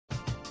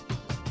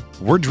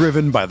We're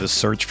driven by the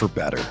search for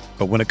better.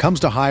 But when it comes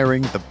to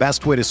hiring, the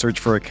best way to search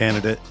for a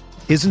candidate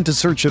isn't to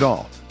search at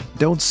all.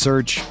 Don't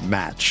search,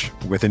 match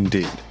with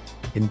Indeed.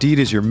 Indeed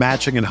is your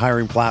matching and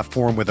hiring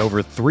platform with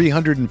over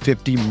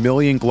 350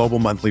 million global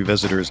monthly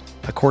visitors,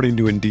 according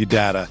to Indeed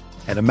data,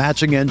 and a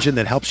matching engine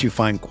that helps you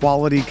find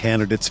quality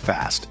candidates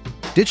fast.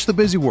 Ditch the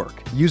busy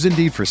work. Use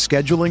Indeed for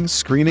scheduling,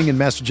 screening, and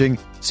messaging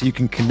so you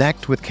can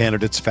connect with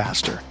candidates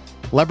faster.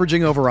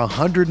 Leveraging over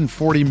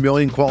 140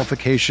 million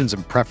qualifications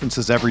and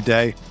preferences every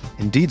day,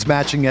 Indeed's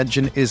matching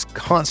engine is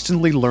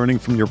constantly learning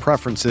from your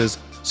preferences,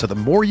 so the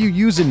more you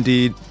use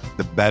Indeed,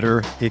 the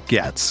better it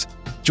gets.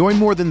 Join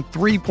more than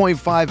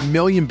 3.5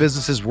 million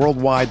businesses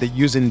worldwide that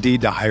use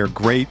Indeed to hire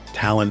great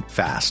talent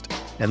fast.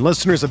 And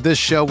listeners of this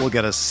show will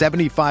get a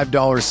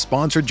 $75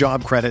 sponsored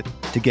job credit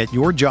to get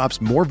your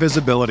jobs more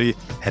visibility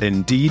at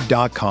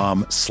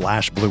Indeed.com/Blue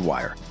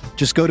Wire.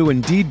 Just go to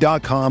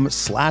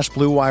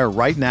Indeed.com/Blue Wire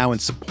right now and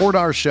support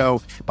our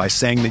show by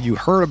saying that you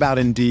heard about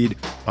Indeed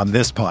on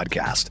this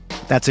podcast.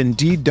 That's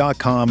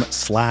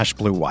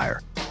Indeed.com/Blue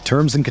Wire.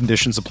 Terms and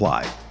conditions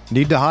apply.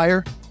 Need to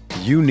hire?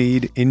 You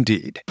need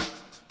Indeed.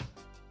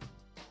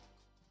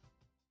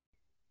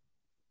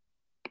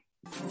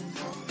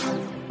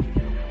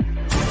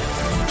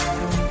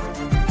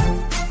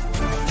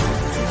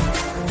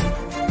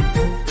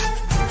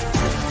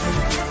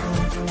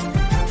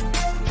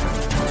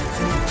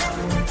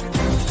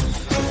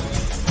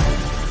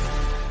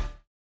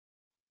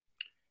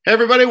 Hey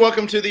everybody,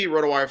 welcome to the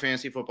RotoWire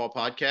Fantasy Football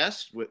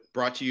Podcast,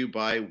 brought to you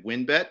by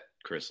WynnBET.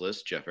 Chris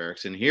Liss, Jeff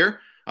Erickson here.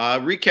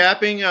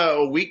 Recapping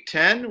a Week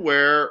 10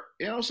 where,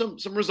 some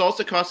results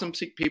that caught some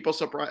people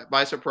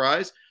by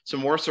surprise.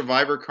 Some more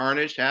Survivor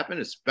carnage happened,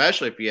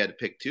 especially if you had to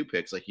pick two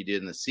picks like you did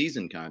in the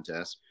season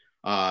contest.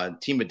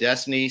 Team of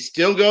Destiny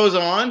still goes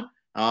on,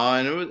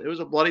 and it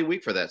was a bloody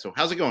week for that. So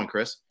how's it going,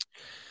 Chris?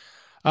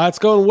 It's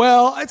going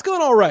well. It's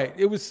going all right.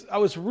 I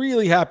was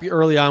really happy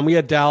early on. We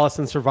had Dallas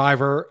and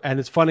Survivor, and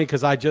it's funny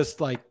because it just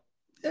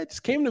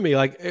came to me.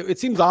 It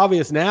seems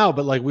obvious now,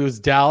 but we was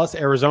Dallas.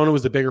 Arizona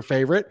was the bigger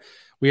favorite.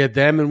 We had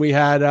them, and we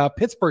had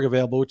Pittsburgh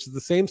available, which is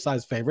the same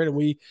size favorite. And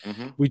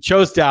we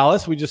chose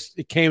Dallas.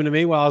 It came to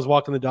me while I was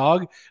walking the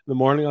dog in the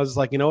morning. I was just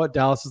like, you know what?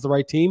 Dallas is the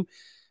right team.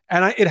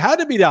 And it had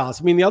to be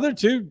Dallas. I mean, the other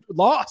two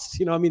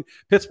lost.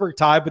 Pittsburgh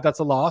tied, but that's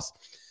a loss.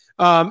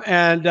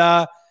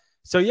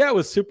 So, yeah, it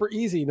was super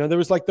easy. There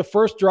was the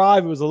first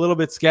drive, it was a little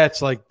bit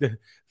sketch. The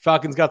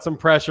Falcons got some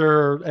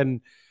pressure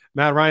and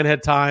Matt Ryan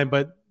had time,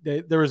 but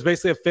there was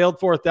basically a failed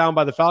fourth down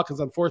by the Falcons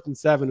on 4th and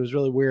 7. It was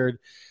really weird.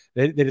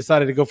 They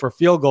decided to go for a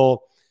field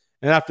goal.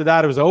 And after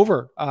that, it was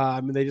over.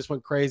 They just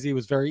went crazy. It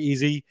was very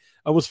easy.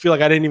 I almost feel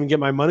like I didn't even get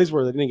my money's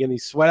worth. I didn't get any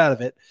sweat out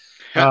of it.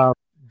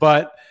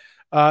 But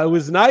it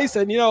was nice.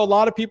 And, a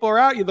lot of people are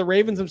out. The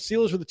Ravens and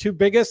Steelers were the two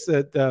biggest.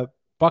 The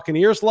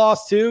Buccaneers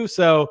lost too.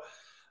 So,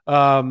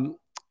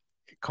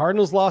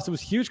 Cardinals lost. It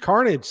was huge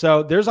carnage.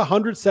 So there's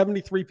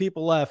 173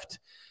 people left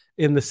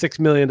in the $6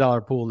 million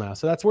pool now.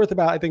 So that's worth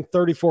about, I think,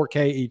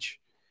 $34K each.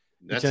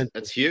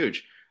 That's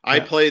huge. Yeah. I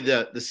played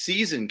the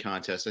season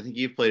contest. I think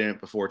you've played in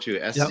it before too,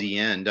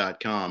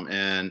 SZN.com.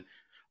 And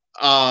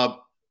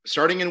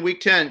starting in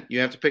Week 10, you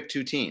have to pick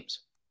two teams,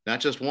 not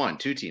just one,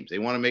 two teams. They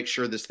want to make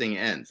sure this thing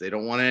ends. They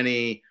don't want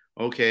any,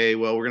 we're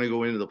going to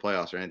go into the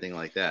playoffs or anything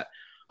like that.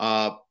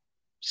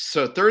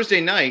 So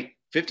Thursday night,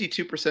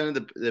 52% of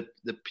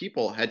the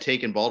people had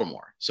taken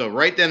Baltimore. So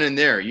right then and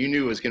there, you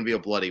knew it was going to be a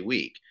bloody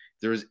week.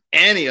 If there was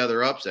any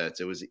other upsets,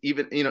 it was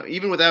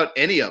even without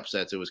any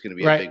upsets, it was going to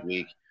be a big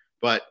week.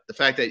 But the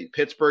fact that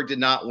Pittsburgh did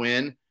not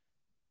win,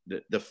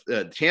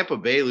 the Tampa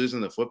Bay losing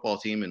the football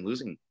team and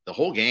losing the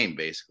whole game,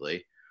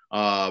 basically,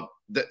 that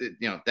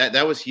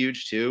was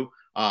huge too.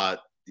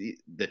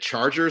 The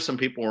Chargers, some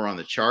people were on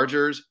the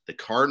Chargers. The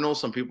Cardinals,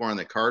 some people were on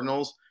the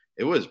Cardinals.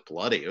 It was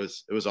bloody. It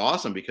was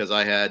awesome because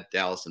I had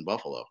Dallas and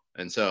Buffalo.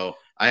 And so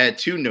I had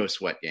two no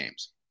sweat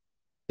games.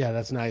 Yeah,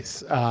 that's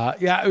nice.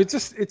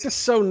 It's just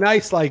so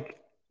nice.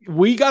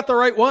 We got the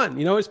right one.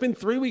 It's been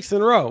 3 weeks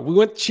in a row. We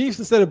went Chiefs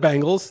instead of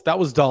Bengals. That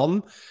was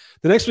Dalton.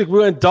 The next week we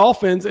went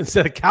Dolphins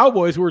instead of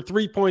Cowboys, who were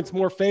 3 points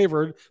more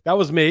favored. That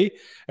was me.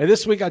 And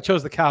this week I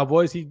chose the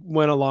Cowboys. He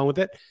went along with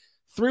it.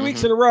 3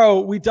 weeks in a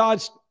row, we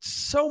dodged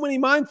so many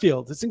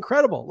minefields. It's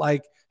incredible.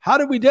 How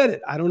did we did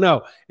it? I don't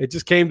know. It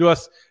just came to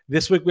us.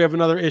 This week we have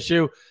another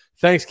issue.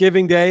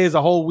 Thanksgiving Day is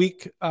a whole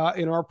week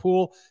in our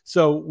pool.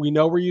 So we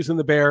know we're using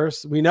the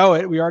Bears. We know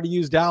it. We already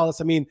used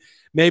Dallas.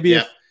 Maybe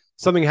if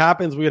something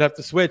happens, we would have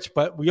to switch.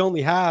 But we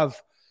only have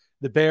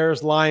the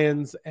Bears,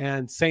 Lions,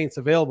 and Saints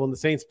available. And the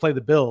Saints play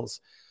the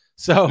Bills.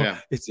 So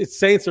it's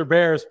Saints or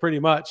Bears pretty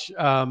much.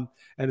 And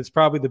it's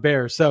probably the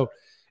Bears. So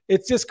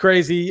it's just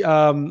crazy.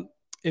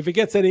 If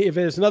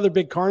there's another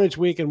big carnage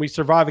week and we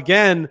survive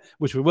again,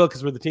 which we will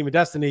because we're the team of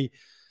destiny,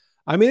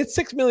 it's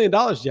 $6 million,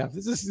 Jeff.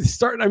 This is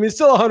starting. It's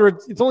still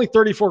 100. It's only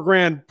 34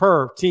 grand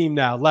per team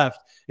now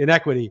left in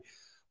equity.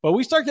 But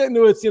we start getting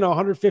to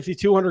 150,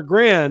 200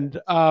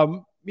 grand.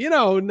 Now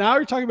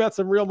you're talking about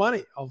some real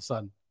money all of a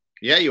sudden.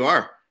 Yeah, you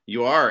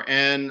are.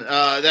 And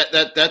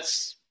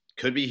that's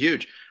could be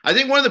huge. I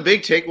think one of the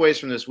big takeaways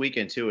from this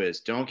weekend too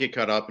is don't get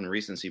caught up in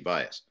recency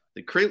bias.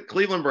 The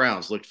Cleveland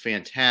Browns looked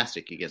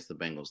fantastic against the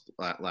Bengals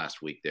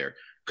last week there.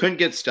 Couldn't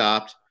get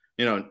stopped.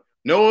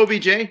 No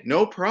OBJ,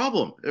 no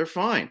problem. They're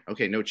fine.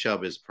 Okay, no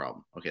Chubb is a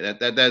problem. Okay,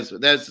 that's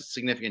a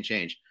significant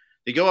change.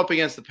 They go up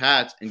against the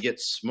Pats and get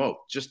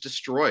smoked, just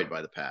destroyed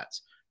by the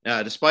Pats.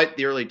 Despite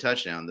the early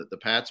touchdown, the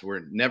Pats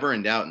were never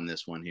in doubt in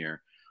this one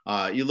here.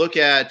 You look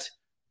at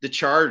the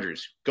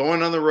Chargers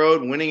going on the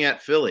road, winning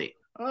at Philly.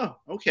 Oh,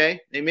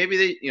 okay.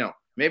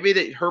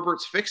 Maybe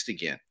Herbert's fixed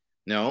again.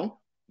 No,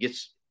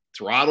 gets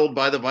throttled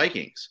by the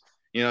Vikings.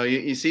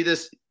 You see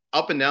this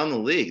up and down the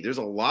league. There's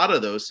a lot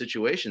of those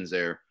situations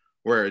there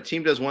where a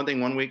team does one thing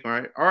one week.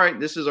 All right,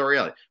 this is our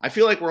reality. I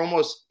feel like we're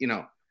almost,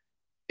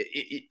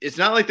 it's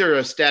not like they're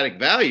a static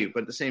value,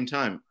 but at the same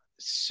time,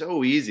 it's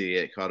so easy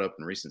to get caught up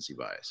in recency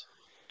bias.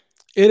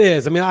 It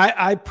is. I mean,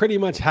 I pretty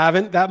much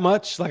haven't that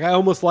much. Like, I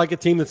almost like a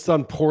team that's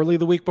done poorly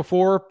the week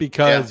before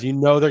because they're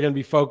going to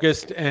be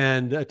focused,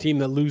 and a team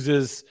that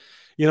loses,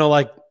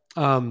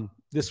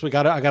 this week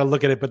I got to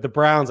look at it. But the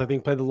Browns, I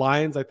think, play the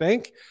Lions, I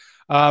think.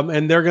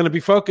 And they're going to be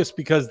focused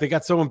because they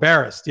got so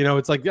embarrassed.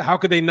 It's like, how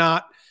could they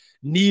not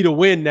need a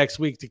win next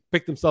week to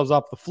pick themselves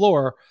off the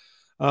floor?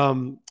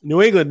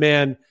 New England,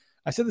 man,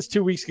 I said this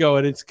 2 weeks ago,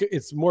 and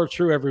it's more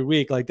true every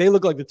week. Like, they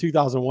look like the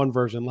 2001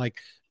 version. Like,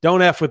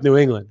 don't F with New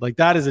England. Like,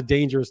 that is a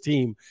dangerous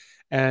team.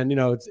 And,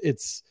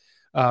 it's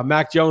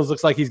Mac Jones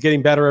looks like he's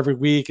getting better every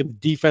week, and the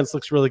defense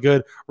looks really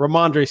good.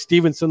 Ramondre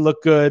Stevenson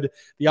looked good.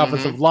 The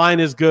offensive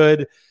line is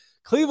good.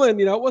 Cleveland,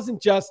 it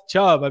wasn't just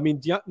Chubb. I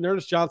mean,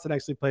 Ernest Johnson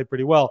actually played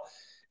pretty well.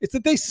 It's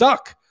that they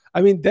suck.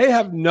 I mean, they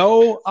have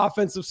no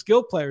offensive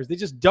skill players. They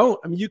just don't.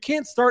 I mean, you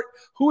can't start.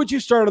 Who would you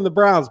start on the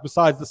Browns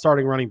besides the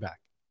starting running back?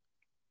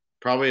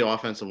 Probably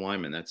offensive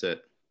lineman. That's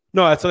it.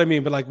 No, that's what I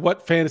mean. But like,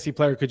 what fantasy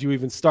player could you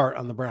even start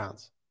on the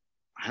Browns?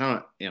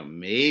 I don't.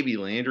 Maybe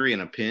Landry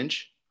in a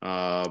pinch.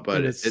 But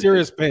it's a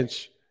serious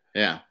pinch.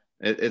 Yeah,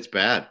 it's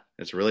bad.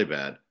 It's really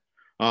bad.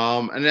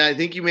 And I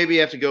think you maybe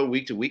have to go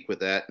week to week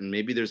with that, and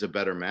maybe there's a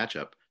better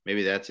matchup.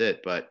 Maybe that's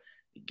it. But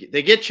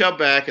they get Chubb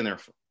back, and they're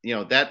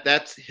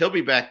he'll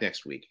be back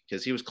next week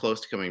because he was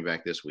close to coming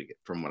back this week,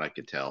 from what I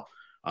could tell.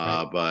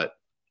 Right. But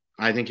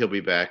I think he'll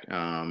be back,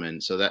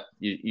 and so that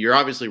you're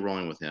obviously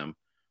rolling with him.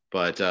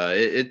 But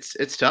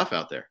it's tough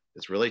out there.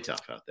 It's really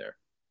tough out there.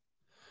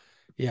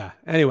 Yeah.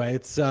 Anyway,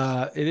 it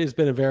has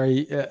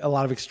been a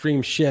lot of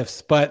extreme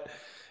shifts, but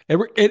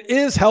it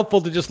is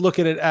helpful to just look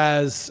at it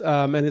as,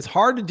 and it's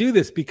hard to do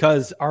this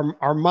because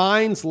our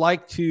minds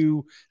like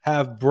to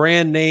have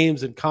brand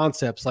names and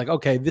concepts like,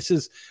 okay,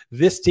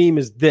 this team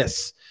is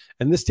this,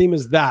 and this team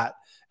is that,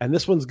 and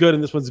this one's good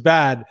and this one's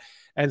bad.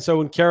 And so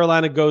when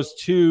Carolina goes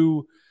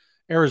to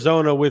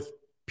Arizona with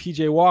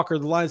PJ Walker,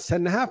 the line's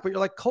 10.5, but you're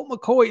like, Colt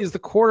McCoy is the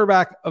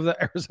quarterback of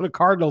the Arizona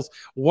Cardinals.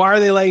 Why are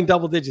they laying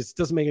double digits? It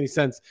doesn't make any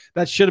sense.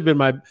 That should have been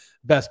my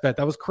best bet.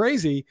 That was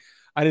crazy.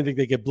 I didn't think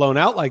they'd get blown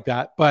out like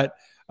that, but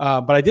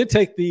I did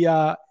take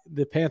the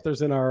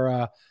Panthers in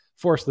our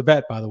force the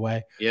bet, by the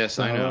way. Yes,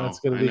 so I know. It's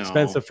going to be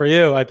expensive for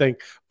you, I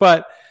think.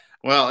 But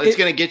it's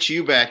going to get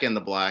you back in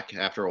the black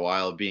after a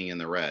while of being in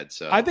the red.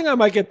 So I think I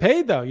might get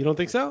paid, though. You don't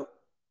think so?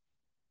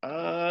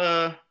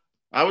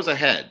 I was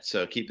ahead,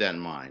 so keep that in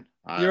mind.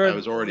 I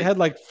was already had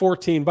like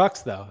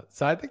 $14, though.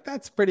 So I think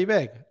that's pretty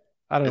big.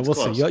 I don't know. We'll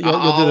close. See.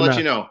 I'll let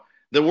you know.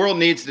 The world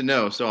needs to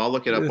know, so I'll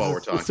look it up while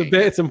we're talking.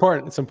 It's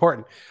important. It's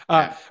important.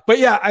 But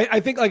yeah, I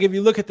think like if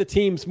you look at the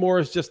teams more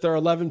as just there are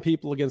 11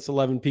 people against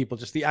 11 people,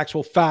 just the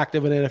actual fact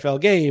of an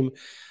NFL game,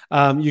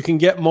 you can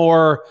get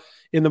more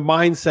in the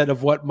mindset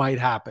of what might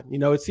happen.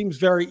 It seems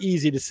very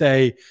easy to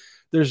say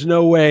there's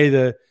no way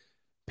the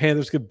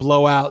Panthers could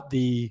blow out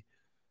the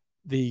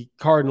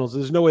Cardinals.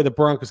 There's no way the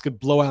Broncos could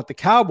blow out the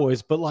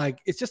Cowboys, but like,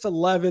 it's just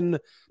 11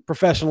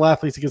 professional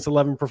athletes against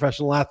 11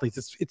 professional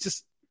athletes. It's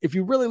just, if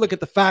you really look at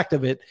the fact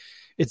of it,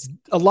 it's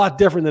a lot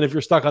different than if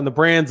you're stuck on the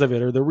brands of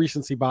it or the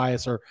recency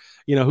bias or,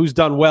 who's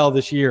done well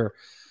this year.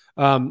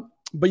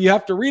 But you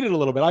have to read it a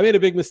little bit. I made a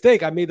big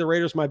mistake. I made the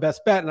Raiders my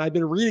best bet, and I've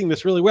been reading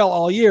this really well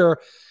all year,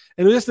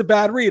 and it was just a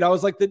bad read. I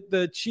was like,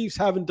 the Chiefs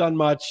haven't done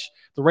much.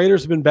 The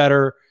Raiders have been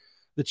better.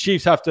 The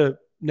Chiefs have to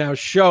now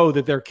show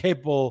that they're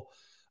capable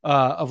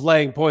of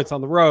laying points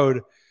on the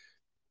road.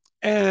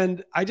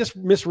 And I just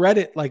misread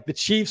it. Like the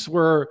Chiefs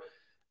were,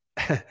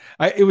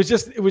 it was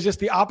just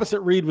the opposite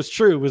read was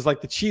true. It was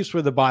like the Chiefs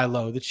were the buy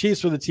low. The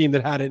Chiefs were the team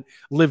that hadn't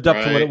lived up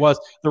to what it was.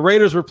 The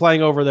Raiders were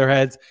playing over their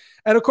heads.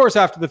 And of course,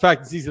 after the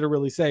fact, it's easy to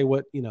really say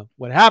what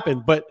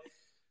happened. But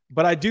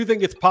I do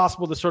think it's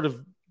possible to sort of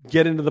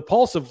get into the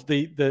pulse of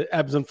the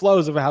ebbs and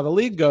flows of how the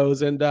league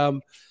goes. And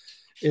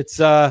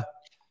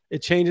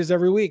it changes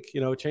every week.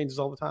 It changes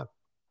all the time.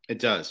 It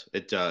does.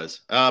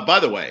 By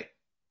the way,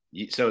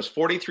 so it's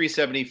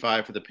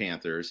 43-75 for the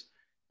Panthers.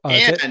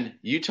 And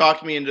you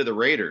talked me into the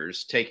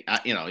Raiders. Put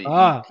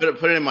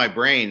it in my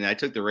brain. And I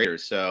took the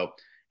Raiders. So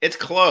it's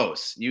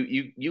close.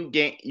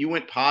 You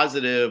went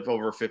positive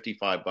over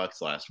 $55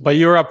 last week. But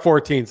you were up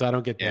 14, so I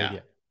don't get paid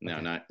yet. No,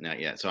 okay. not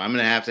yet. So I'm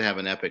going to have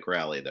an epic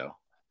rally though.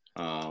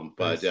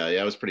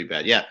 It was pretty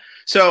bad. Yeah.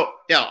 So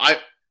yeah,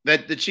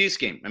 That the Chiefs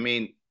game. I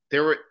mean,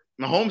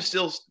 Mahomes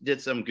still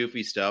did some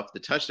goofy stuff. The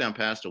touchdown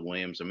pass to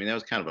Williams. I mean, that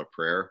was kind of a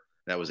prayer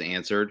that was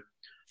answered.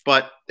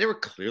 But they were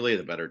clearly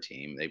the better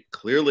team. They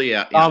clearly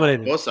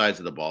dominated both sides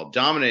of the ball,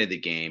 dominated the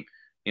game.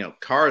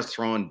 Carr is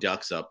throwing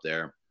ducks up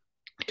there.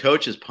 The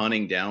coach is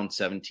punting down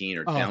 17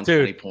 or down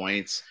 20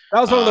 points. That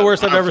was one of the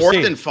worst I've ever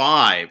seen. 4th and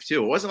 5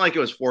 too. It wasn't like it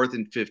was 4th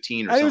and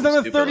 15 or something. He was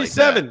on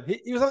 37.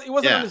 Like he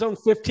wasn't on his own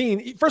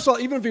 15. First of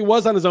all, even if he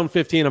was on his own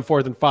 15 on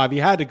 4th and 5, he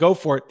had to go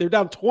for it. They're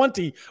down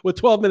 20 with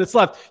 12 minutes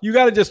left. You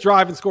got to just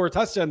drive and score a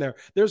touchdown there.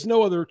 There's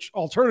no other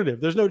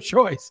alternative. There's no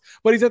choice.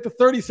 But he's at the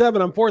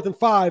 37 on 4th and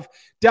 5,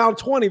 down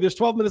 20. There's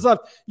 12 minutes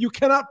left. You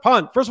cannot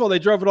punt. First of all, they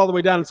drove it all the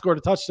way down and scored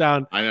a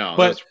touchdown. I know.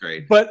 That's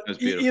great. But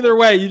either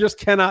way, you just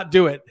cannot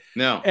do it.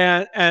 No.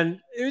 And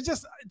it was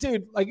just,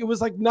 dude, like it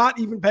was like not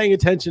even paying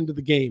attention to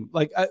the game.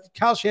 Like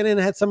Kyle Shanahan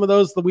had some of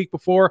those the week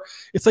before.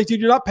 It's like, dude,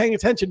 you're not paying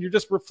attention. You're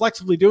just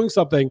reflexively doing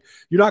something.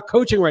 You're not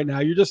coaching right now.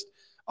 You're just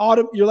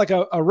you're like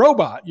a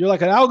robot. You're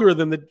like an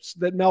algorithm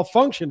that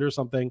malfunctioned or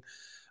something.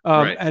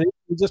 Right. And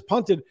he just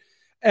punted.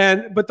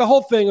 But the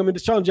whole thing, I mean,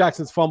 Deshaun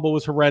Jackson's fumble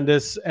was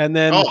horrendous. And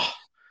then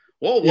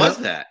what was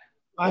that?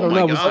 I don't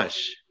know.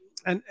 Gosh.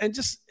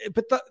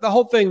 But the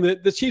whole thing,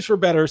 the Chiefs were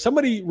better.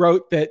 Somebody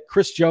wrote that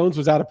Chris Jones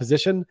was out of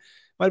position.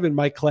 Might have been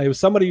Mike Clay. It was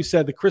somebody who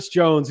said that Chris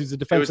Jones, who's a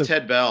defensive. It was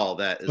Ted Bell.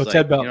 That is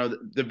Ted Bell.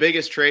 The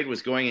biggest trade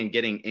was going and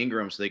getting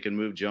Ingram so they could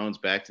move Jones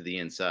back to the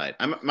inside.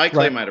 Mike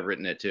Clay might have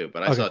written it too,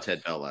 but I saw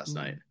Ted Bell last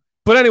night.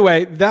 But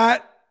anyway,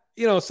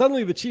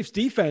 suddenly the Chiefs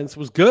defense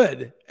was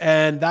good.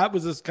 And that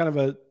was just kind of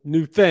a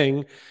new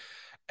thing.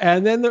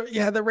 And then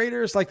the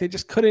Raiders, like they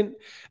just couldn't.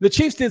 The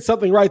Chiefs did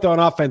something right though on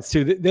offense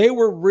too. They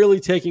were really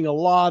taking a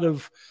lot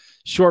of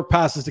short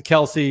passes to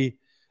Kelce,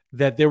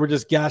 that they were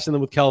just gashing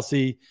them with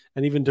Kelce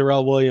and even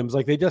Darrell Williams.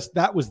 Like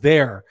that was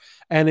there.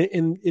 And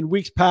in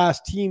weeks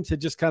past, teams had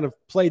just kind of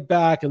played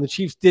back and the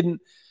Chiefs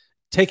didn't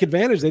take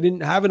advantage. They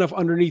didn't have enough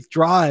underneath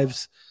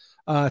drives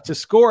to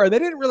score. And they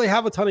didn't really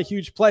have a ton of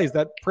huge plays.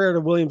 That prayer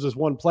to Williams was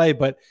one play,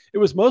 but it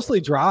was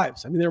mostly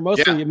drives. I mean, they were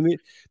mostly,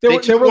 they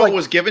took what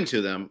was given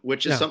to them,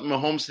 which is something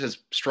Mahomes has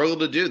struggled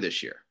to do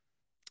this year.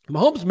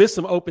 Mahomes missed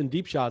some open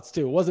deep shots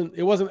too.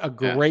 It wasn't a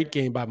great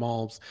game by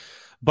Mahomes.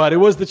 But it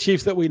was the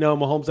Chiefs that we know.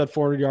 Mahomes had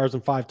 400 yards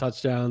and 5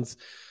 touchdowns.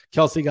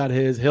 Kelce got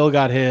his. Hill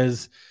got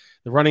his.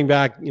 The running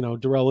back,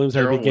 Darrell Williams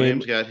had a big game.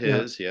 Williams got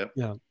his.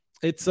 Yeah.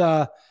 It's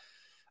I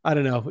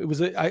don't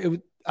know.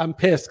 I'm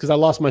pissed because I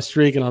lost my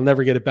streak and I'll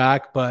never get it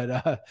back.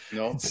 But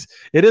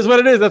it is what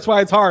it is. That's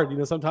why it's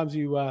hard. Sometimes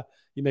you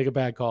make a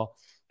bad call.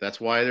 That's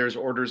why there's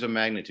orders of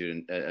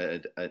magnitude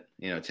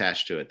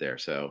attached to it there.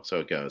 So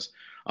it goes.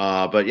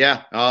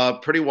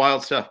 Pretty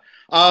wild stuff.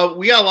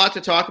 We got a lot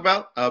to talk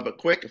about, but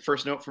quick,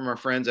 first note from our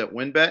friends at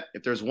WynnBET.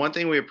 If there's one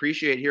thing we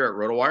appreciate here at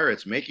RotoWire,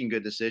 it's making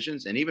good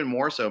decisions and even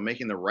more so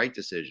making the right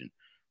decision.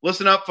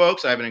 Listen up,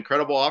 folks. I have an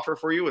incredible offer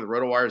for you with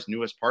RotoWire's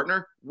newest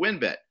partner,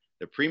 WynnBET,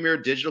 the premier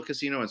digital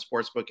casino and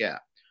sportsbook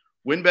app.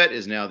 WynnBET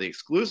is now the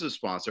exclusive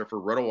sponsor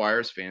for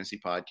RotoWire's fantasy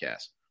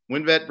podcast.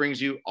 WynnBET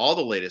brings you all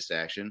the latest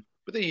action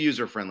with a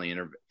user-friendly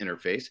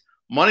interface,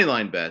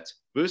 moneyline bets,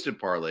 boosted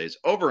parlays,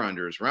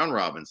 over-unders, round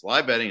robins,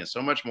 live betting, and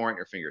so much more at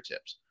your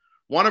fingertips.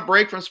 Want a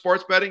break from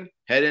sports betting?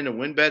 Head into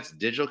WynnBET's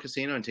digital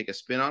casino and take a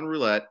spin on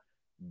roulette,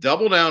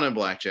 double down in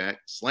blackjack,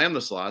 slam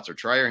the slots, or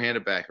try your hand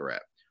at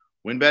Baccarat.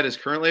 WynnBET is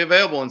currently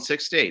available in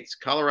 6 states,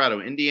 Colorado,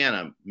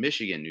 Indiana,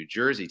 Michigan, New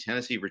Jersey,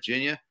 Tennessee,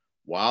 Virginia,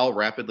 while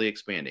rapidly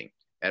expanding.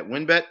 At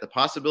WynnBET, the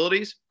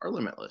possibilities are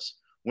limitless.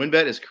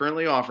 WynnBET is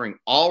currently offering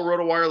all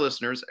RotoWire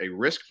listeners a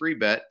risk-free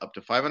bet up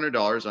to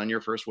 $500 on your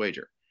first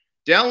wager.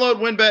 Download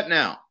WynnBET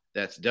now.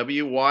 That's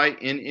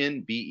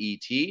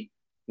WYNNBET.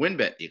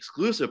 WynnBET, the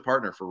exclusive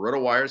partner for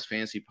RotoWire's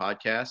fantasy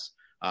podcasts.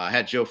 I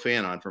had Joe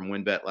Fan on from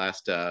WynnBET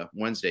last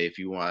Wednesday. If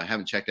you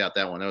haven't checked out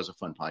that one, that was a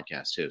fun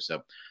podcast too.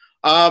 So,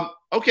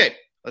 okay,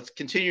 let's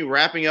continue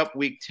wrapping up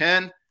Week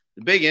 10.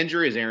 The big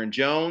injury is Aaron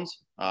Jones,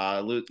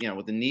 with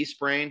the knee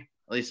sprain.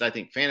 At least I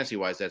think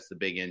fantasy-wise, that's the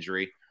big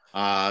injury.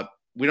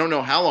 We don't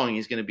know how long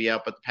he's going to be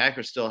out, but the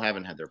Packers still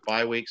haven't had their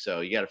bye week,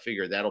 so you got to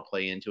figure that'll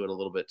play into it a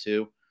little bit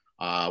too.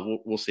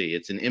 We'll see.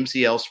 It's an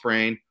MCL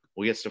sprain.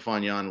 We'll get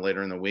Stephon Yon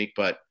later in the week,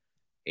 but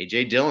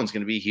A.J. Dillon's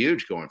going to be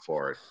huge going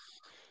forward.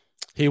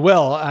 He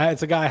will.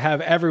 It's a guy I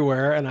have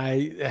everywhere, and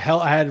I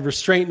had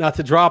restraint not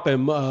to drop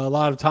him a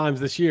lot of times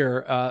this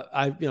year.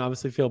 I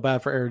obviously feel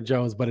bad for Aaron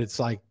Jones, but it's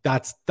like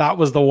that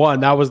was the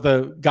one. That was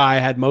the guy I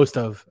had most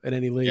of in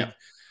any league.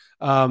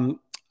 Yeah.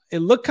 It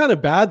looked kind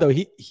of bad though.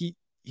 He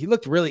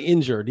looked really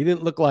injured. He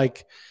didn't look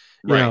like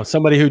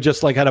somebody who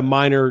just like had a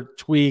minor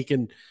tweak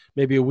and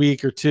maybe a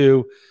week or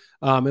two.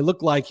 It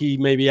looked like he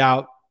may be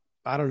out,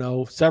 I don't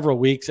know, several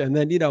weeks. And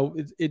then,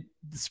 it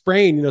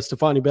sprain,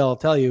 Stephon Bell will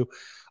tell you,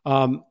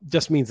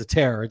 just means a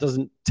tear. It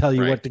doesn't tell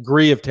you what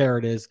degree of tear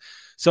it is.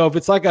 So if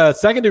it's like a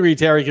 2nd degree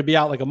tear, he could be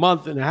out like a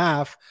month and a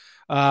half.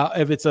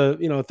 If it's a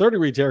 3rd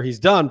degree tear, he's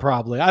done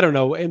probably. I don't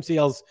know.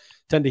 MCLs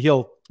tend to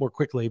heal more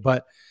quickly,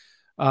 but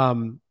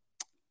don't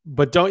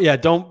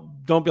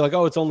be like,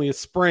 oh, it's only a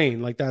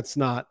sprain. Like that's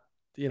not,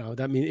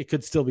 that means it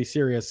could still be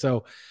serious.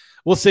 So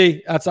we'll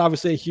see. That's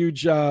obviously a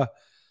huge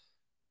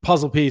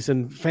puzzle piece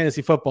in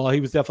fantasy football.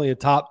 He was definitely a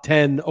top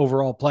 10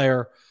 overall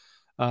player,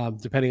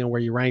 depending on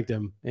where you ranked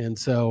him. And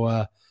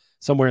so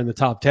somewhere in the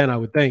top 10, I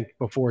would think,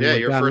 before he went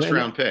your down. first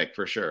round pick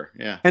for sure.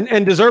 Yeah.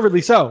 And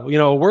deservedly so,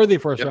 a worthy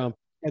first round.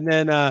 And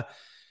then,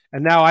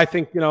 and now I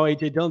think,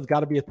 A.J. Dillon's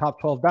got to be a top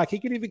 12 back. He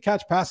can even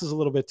catch passes a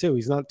little bit too.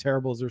 He's not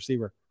terrible as a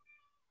receiver.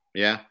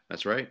 Yeah,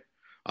 that's right.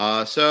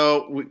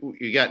 So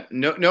we got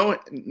no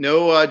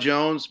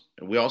Jones.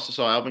 We also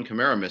saw Alvin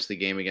Kamara miss the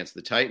game against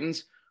the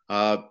Titans.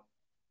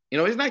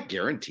 He's not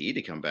guaranteed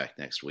to come back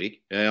next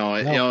week.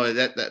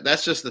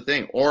 That's just the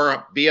thing,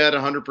 or be at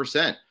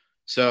 100%.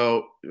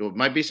 So it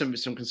might be some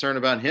concern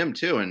about him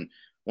too. And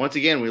once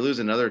again, we lose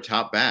another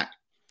top back.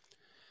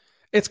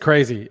 It's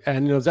crazy.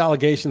 And those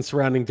allegations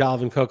surrounding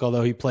Dalvin Cook,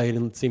 although he played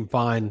and seemed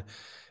fine, at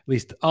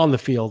least on the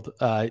field,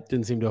 it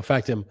didn't seem to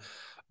affect him.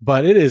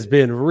 But it has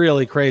been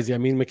really crazy. I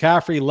mean,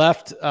 McCaffrey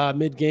left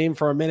mid-game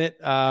for a minute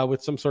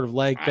with some sort of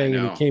leg thing,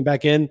 and he came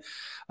back in.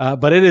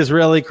 But it is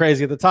really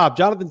crazy at the top.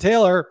 Jonathan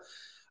Taylor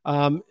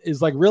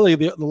is like really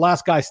the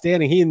last guy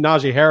standing. He and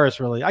Najee Harris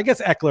really. I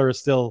guess Eckler is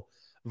still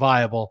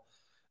viable.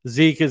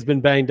 Zeke has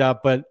been banged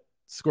up, but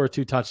scored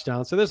 2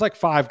 touchdowns. So there's like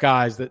 5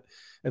 guys that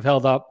have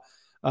held up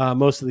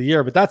most of the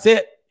year. But that's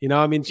it.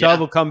 Chubb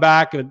will come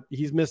back, and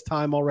he's missed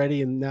time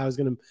already, and now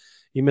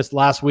he missed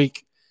last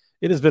week.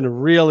 It has been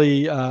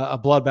really a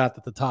bloodbath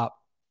at the top.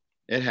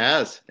 It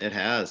has, and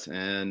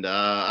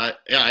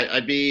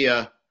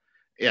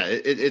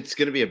it's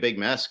going to be a big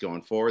mess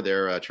going forward.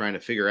 They're trying to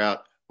figure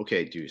out,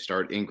 okay, do you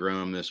start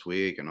Ingram this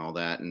week and all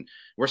that, and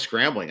we're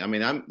scrambling. I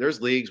mean,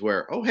 there's leagues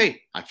where, I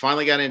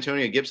finally got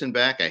Antonio Gibson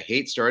back. I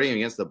hate starting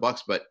against the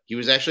Bucs, but he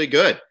was actually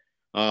good,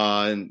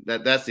 and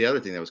that's the other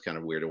thing that was kind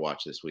of weird to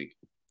watch this week.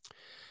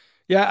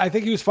 Yeah, I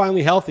think he was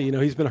finally healthy.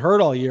 He's been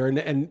hurt all year,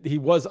 and he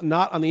was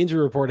not on the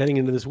injury report heading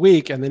into this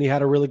week, and then he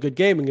had a really good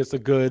game against a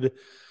good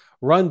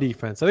run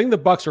defense. I think the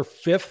Bucs are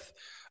 5th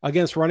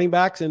against running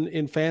backs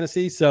in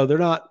fantasy, so they're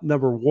not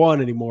number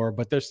 1 anymore,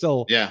 but they're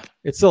still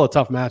it's still a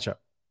tough matchup.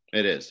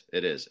 It is.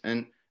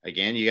 And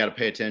again, you got to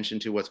pay attention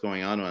to what's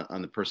going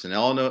on the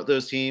personnel of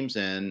those teams,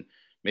 and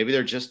maybe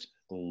they're just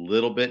a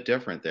little bit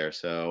different there.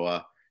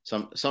 So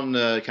something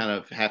to kind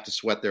of have to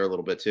sweat there a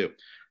little bit too.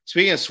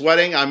 Speaking of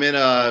sweating, I'm in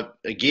a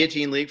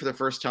guillotine league for the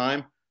first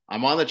time.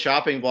 I'm on the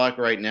chopping block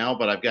right now,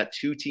 but I've got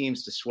 2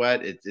 teams to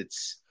sweat.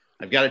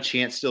 I've got a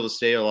chance still to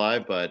stay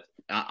alive, but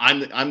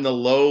I'm the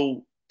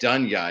low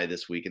done guy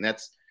this week, and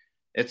that's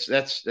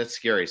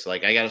scary. So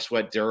like I got to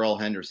sweat Darrell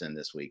Henderson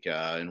this week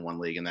in one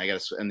league, and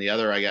the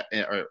other I got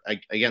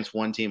against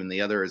one team, and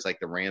the other is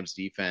like the Rams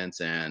defense,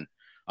 and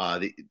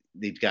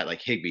they've got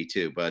like Higbee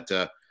too, but.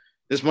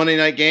 This Monday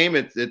night game,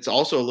 it's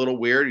also a little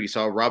weird. You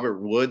saw Robert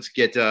Woods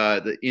get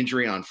the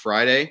injury on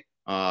Friday.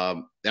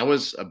 That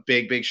was a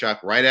big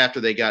shock right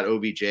after they got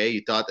OBJ.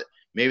 You thought that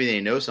maybe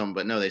they know something,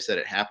 but no, they said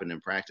it happened in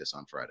practice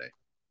on Friday.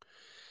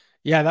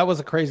 Yeah, that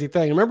was a crazy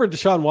thing. Remember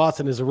Deshaun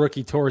Watson as a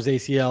rookie tore his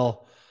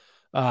ACL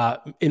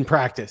in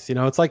practice.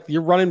 It's like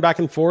you're running back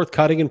and forth,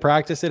 cutting in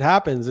practice. It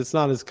happens. It's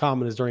not as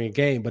common as during a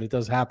game, but it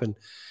does happen.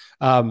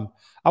 I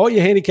want you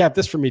to handicap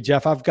this for me,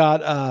 Jeff. I've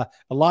got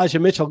Elijah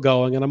Mitchell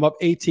going, and I'm up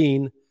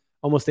 18.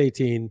 Almost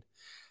 18,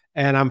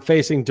 and I'm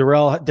facing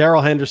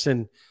Darrell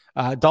Henderson.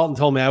 Dalton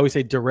told me I always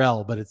say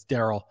Darrell, but it's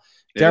Darrell.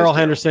 Darrell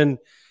Henderson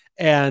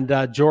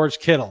and George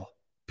Kittle,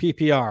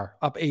 PPR,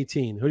 up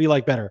 18. Who do you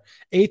like better,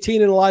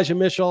 18 and Elijah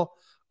Mitchell,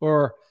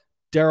 or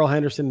Darrell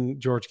Henderson and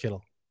George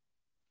Kittle?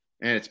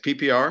 And it's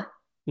PPR?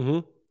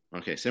 Mm-hmm.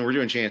 Okay, so we're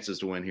doing chances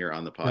to win here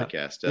on the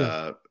podcast.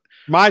 Yeah.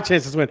 My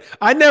chances to win.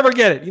 I never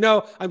get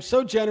it. I'm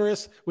so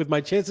generous with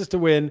my chances to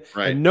win,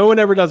 and no one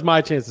ever does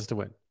my chances to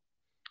win.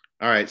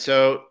 All right,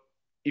 so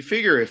you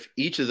figure if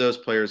each of those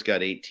players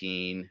got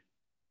 18,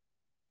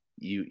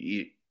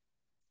 you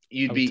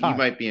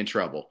might be in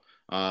trouble.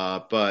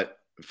 But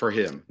for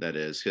him, that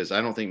is, because I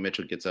don't think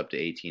Mitchell gets up to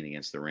 18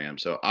 against the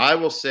Rams. So I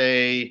will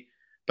say,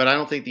 but I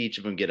don't think each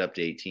of them get up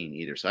to 18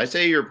 either. So I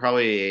say you're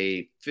probably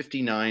a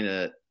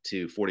 59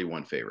 to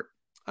 41 favorite.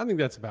 I think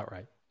that's about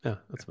right. Yeah,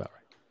 that's about right.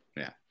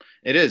 Yeah,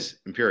 it is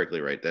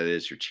empirically right. That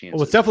is your chance.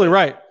 Well, it's definitely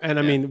right. And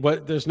I mean,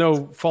 there's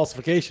no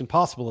falsification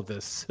possible of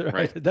this,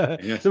 right?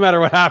 No matter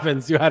what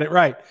happens, you had it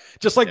right.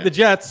 Just like the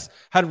Jets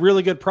had a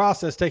really good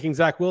process taking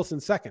Zach Wilson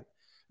second.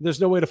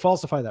 There's no way to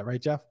falsify that,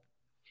 right, Jeff?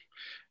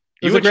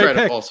 You would try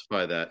to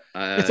falsify that.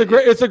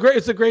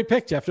 It's a great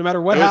pick, Jeff. No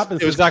matter what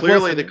happens, it was Zach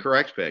clearly Wilson, the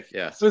correct pick.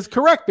 Yes, it was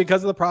correct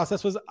because the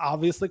process was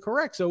obviously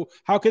correct. So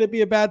how could it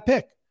be a bad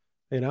pick?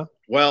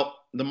 Well,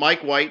 the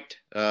Mike White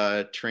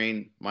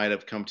train might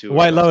have come to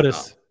White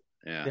Lotus.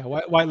 Yeah.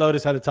 White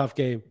Lotus had a tough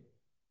game.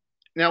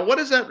 Now, what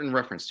is that in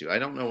reference to? I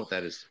don't know what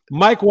that is.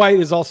 Mike White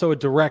is also a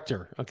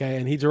director, okay,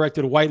 and he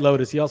directed White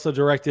Lotus. He also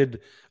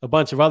directed a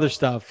bunch of other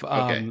stuff.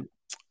 Okay.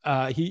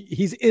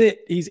 He's in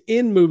it. He's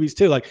in movies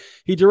too. Like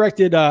he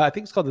directed, I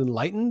think it's called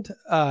Enlightened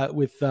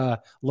with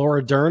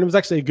Laura Dern. It was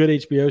actually a good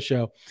HBO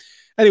show.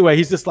 Anyway,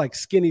 he's this like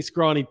skinny,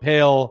 scrawny,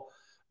 pale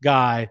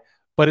guy,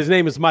 but his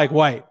name is Mike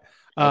White.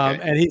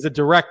 And he's a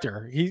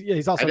director.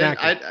 He's also an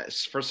actor.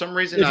 For some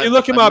reason, if you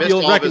look him up,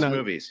 you'll recognize his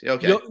movies.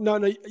 Okay.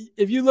 No.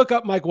 If you look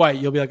up Mike White,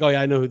 you'll be like, oh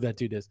yeah, I know who that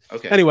dude is.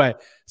 Okay. Anyway,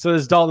 so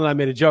this Dalton and I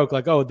made a joke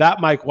like, oh, that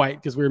Mike White,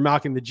 because we were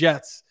mocking the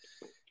Jets.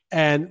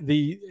 And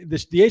the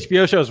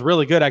HBO show is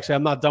really good. Actually,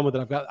 I'm not done with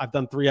it. I've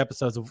done 3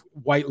 episodes of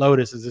White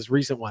Lotus, is this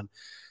recent one.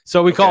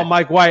 So we call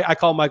Mike White. I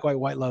call Mike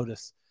White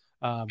Lotus.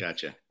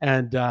 Gotcha.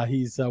 And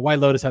he's White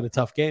Lotus had a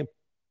tough game.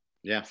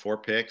 Yeah, 4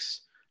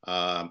 picks.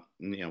 Got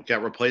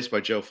replaced by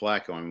Joe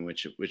Flacco,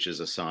 which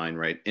is a sign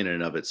right in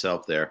and of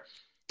itself there.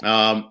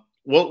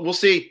 We'll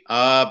see.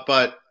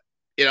 But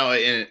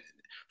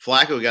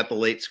Flacco got the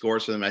late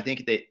scores for them. I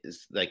think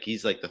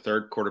he's like the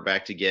 3rd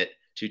quarterback to get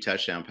 2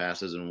 touchdown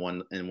passes in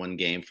one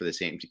game for the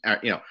same team.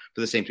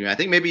 For the same team. I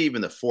think maybe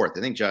even the 4th.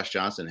 I think Josh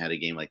Johnson had a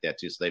game like that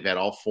too. So they've had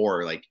all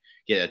 4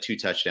 get a 2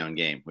 touchdown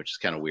game, which is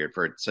kind of weird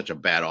for such a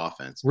bad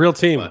offense. Real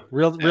team,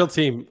 real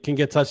team can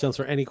get touchdowns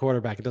for any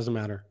quarterback. It doesn't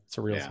matter. It's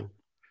a real team.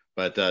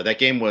 But that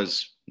game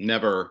was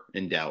never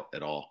in doubt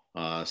at all.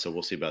 So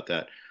we'll see about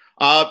that.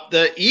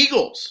 The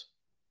Eagles,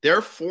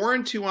 they're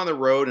 4-2 on the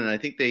road, and I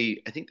think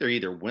they're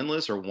either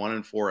winless or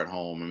 1-4 at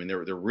home. I mean,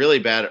 they're really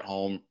bad at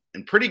home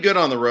and pretty good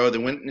on the road. They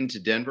went into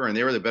Denver, and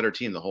they were the better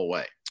team the whole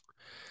way.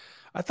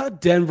 I thought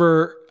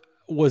Denver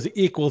was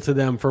equal to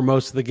them for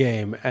most of the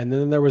game, and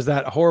then there was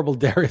that horrible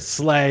Darius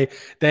Slay.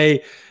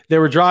 They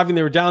were driving.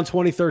 They were down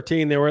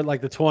 20-13. They were at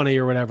like the 20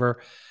 or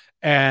whatever,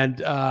 and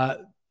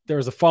there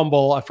was a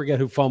fumble. I forget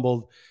who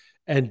fumbled,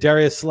 and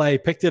Darius Slay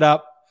picked it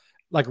up,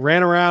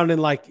 ran around in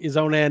his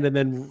own end, and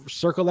then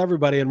circled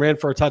everybody and ran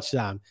for a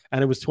touchdown.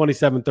 And it was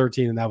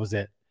 27-13, and that was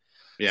it.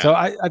 Yeah. So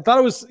I thought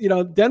it was,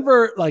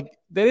 Denver,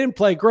 they didn't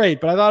play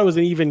great, but I thought it was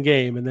an even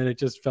game, and then it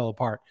just fell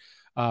apart.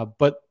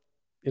 But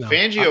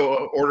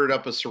Fangio ordered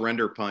up a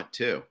surrender punt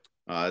too.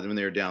 When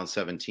they were down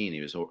 17,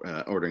 he was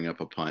ordering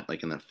up a punt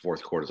in the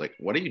 4th quarter. It's like,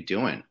 what are you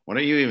doing? What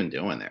are you even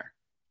doing there?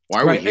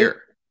 Why are we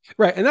here?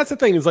 Right. And that's the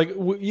thing is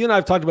you and I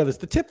have talked about this.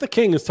 The tip the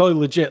king is totally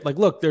legit.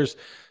 Look, there's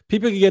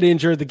people can get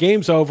injured. The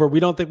game's over. We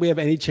don't think we have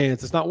any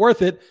chance. It's not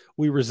worth it.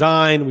 We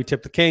resign. We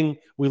tip the king.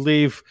 We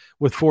leave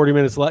with 40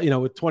 minutes left,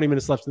 with 20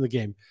 minutes left in the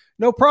game.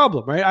 No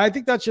problem. Right. I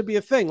think that should be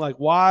a thing.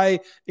 Why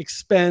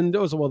expend?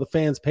 The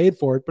fans paid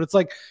for it, but it's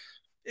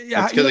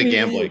it's because of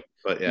gambling,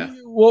 but yeah.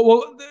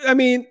 Well, I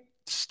mean,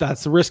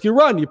 that's the risk you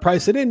run. You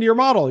price it into your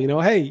model.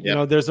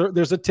 There's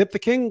a tip the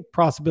king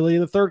possibility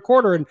in the 3rd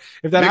quarter, and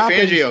if that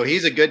happens, Fangio,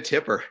 he's a good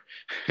tipper.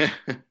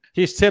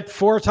 He's tipped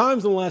 4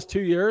 times in the last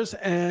 2 years,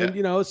 and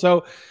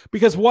so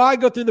because why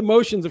go through the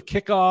motions of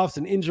kickoffs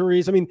and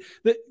injuries? I mean,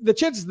 the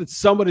chances that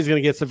somebody's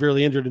going to get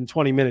severely injured in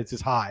 20 minutes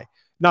is high.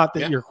 Not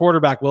that your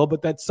quarterback will,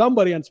 but that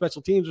somebody on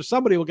special teams or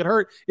somebody will get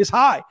hurt is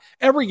high.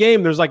 Every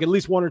game, there's at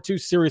least 1 or 2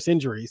 serious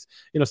injuries.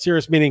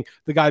 Serious meaning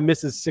the guy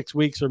misses 6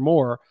 weeks or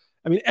more.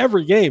 I mean,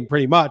 every game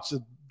pretty much.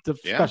 The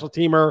special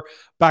teamer,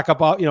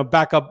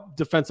 backup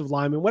defensive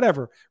lineman,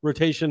 whatever,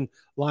 rotation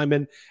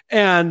lineman.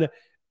 And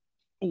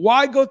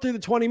why go through the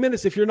 20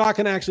 minutes if you're not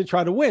going to actually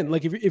try to win?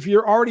 If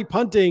you're already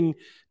punting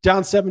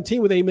down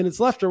 17 with 8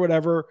 minutes left or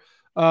whatever,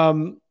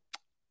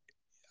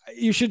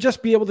 you should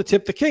just be able to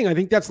tip the king. I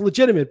think that's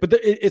legitimate, but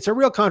it's a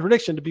real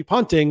contradiction to be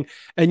punting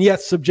and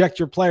yet subject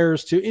your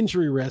players to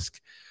injury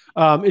risk.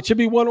 It should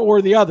be one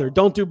or the other.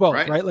 Don't do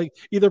both, right?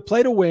 Either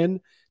play to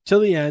win till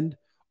the end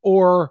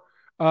or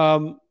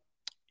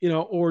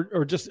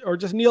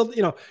just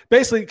kneel,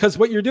 basically, because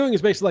what you're doing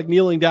is basically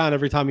kneeling down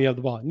every time you have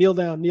the ball. Kneel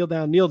down, kneel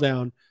down, kneel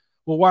down.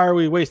 Well, why are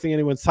we wasting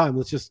anyone's time?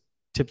 Let's just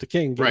tip the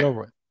king, get it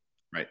over with.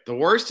 Right. The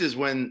worst is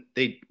when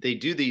they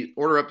do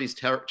order up these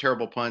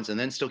terrible punts and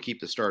then still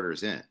keep the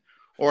starters in.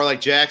 Or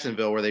like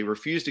Jacksonville, where they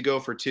refuse to go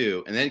for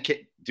 2 and then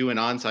do an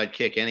onside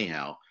kick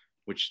anyhow,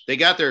 which they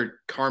got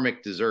their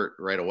karmic dessert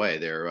right away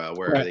there,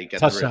 where they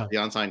got the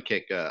onside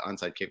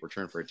kick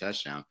return for a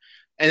touchdown.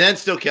 And then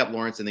still kept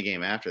Lawrence in the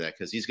game after that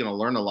because he's going to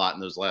learn a lot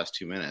in those last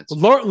 2 minutes.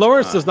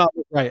 Lawrence does not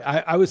look right.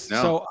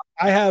 So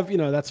I have,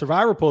 that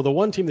survivor pool. The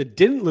one team that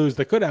didn't lose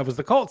that could have was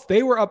the Colts.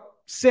 They were up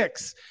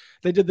 6.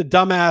 They did the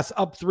dumbass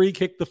up 3,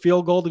 kick the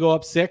field goal to go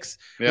up 6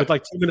 with 2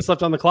 minutes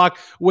left on the clock,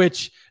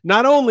 which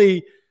not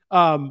only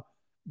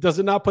does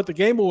it not put the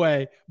game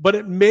away, but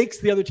it makes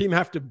the other team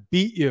have to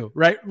beat you,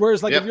 right?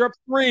 Whereas if you're up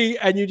 3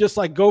 and you just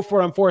go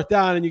for it on 4th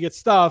down and you get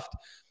stuffed,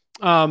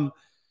 then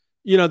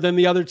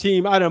the other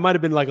team, I don't know, it might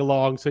have been a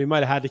long, so you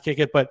might have had to kick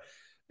it. But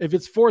if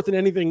it's 4th and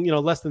anything,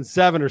 less than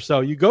 7 or so,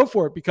 you go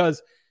for it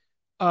because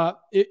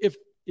if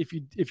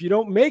you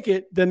don't make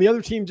it, then the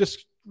other team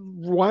just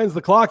winds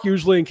the clock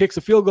usually and kicks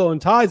a field goal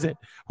and ties it.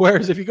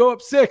 Whereas if you go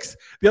up 6,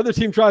 the other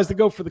team tries to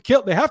go for the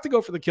kill. They have to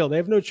go for the kill. They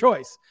have no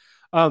choice.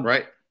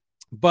 Right.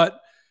 But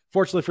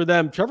fortunately for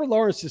them, Trevor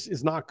Lawrence just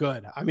is not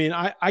good. I mean,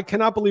 I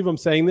cannot believe I'm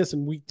saying this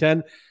in week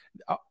 10.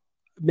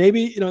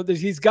 Maybe,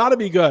 he's got to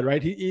be good,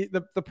 right?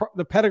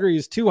 The pedigree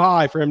is too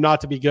high for him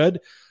not to be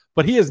good,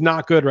 but he is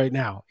not good right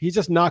now. He's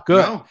just not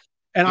good. No.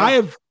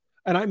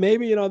 And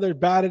maybe, they're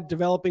bad at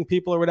developing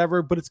people or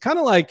whatever, but it's kind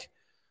of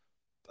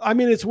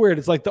it's weird.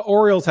 It's like the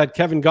Orioles had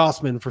Kevin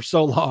Gossman for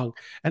so long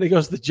and he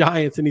goes to the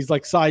Giants and he's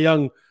Cy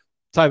Young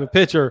type of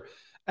pitcher.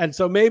 And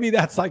so maybe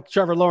that's like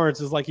Trevor Lawrence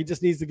is like, he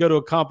just needs to go to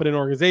a competent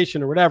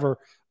organization or whatever.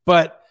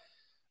 But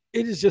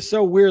it is just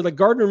so weird. Like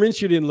Gardner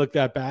Minshew didn't look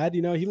that bad.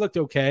 You know, he looked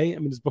okay. I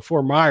mean, it's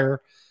before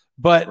Meyer,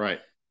 but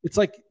It's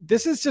like,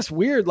 this is just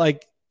weird.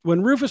 Like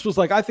when Rufus was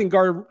like, I think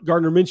Gardner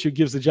Minshew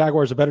gives the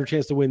Jaguars a better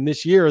chance to win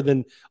this year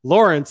than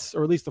Lawrence,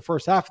 or at least the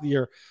first half of the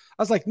year.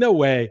 I was like, no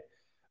way.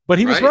 But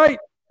he was right.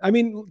 I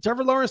mean,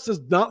 Trevor Lawrence does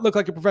not look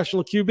like a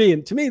professional QB.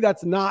 And to me,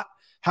 that's not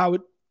how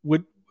it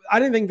would. I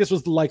didn't think this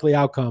was the likely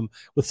outcome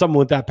with someone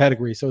with that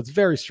pedigree. So it's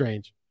very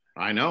strange.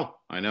 I know.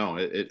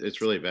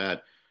 It's really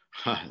bad.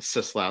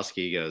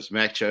 Seslowski goes,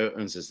 Mac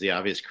Jones is the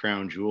obvious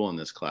crown jewel in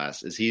this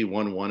class. Is he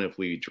 1-1 if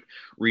we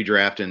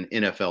redraft an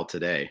NFL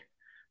today?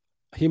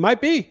 He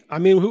might be. I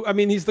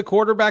mean, he's the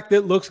quarterback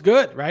that looks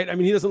good, right? I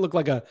mean, he doesn't look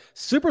like a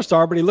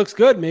superstar, but he looks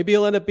good. Maybe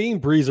he'll end up being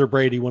Breeze or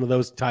Brady, one of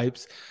those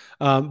types.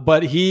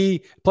 But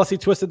he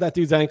twisted that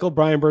dude's ankle,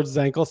 Brian Burns'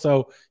 ankle,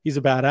 so he's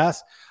a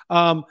badass.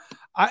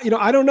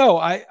 I don't know.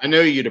 I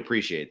know you'd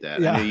appreciate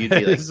that. Yeah. I know you'd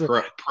be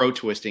like pro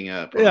twisting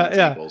up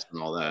ankles and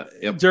all that.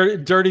 Yep.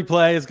 Dirty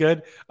play is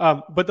good.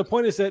 But the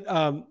point is that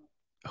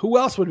who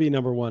else would be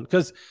number one?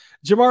 Because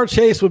Jamar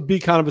Chase would be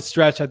kind of a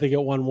stretch, I think, at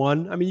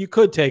 1-1. I mean, you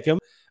could take him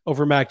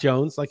over Mac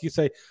Jones, like you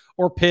say,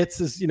 or Pitts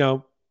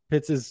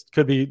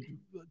could be,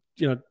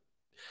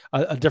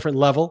 a different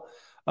level,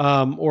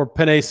 or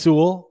Penei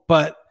Sewell.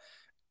 But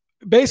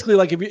basically,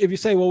 like if you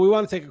say, well, we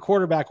want to take a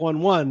quarterback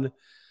 1-1,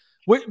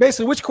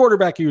 basically, which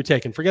quarterback are you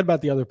taking? Forget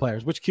about the other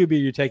players. Which QB are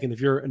you taking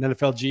if you're an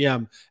NFL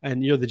GM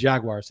and you're the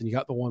Jaguars and you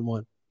got the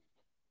 1-1?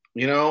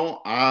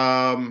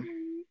 I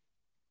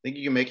think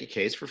you can make a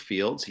case for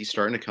Fields. He's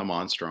starting to come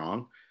on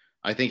strong.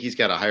 I think he's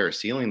got a higher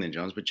ceiling than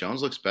Jones, but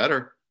Jones looks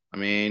better. I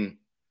mean,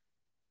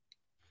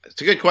 it's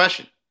a good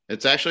question.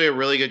 It's actually a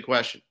really good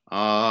question.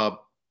 I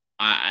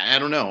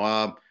don't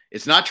know.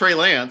 It's not Trey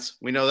Lance.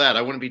 We know that.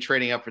 I wouldn't be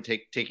trading up for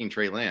taking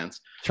Trey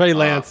Lance. Trey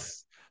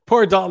Lance.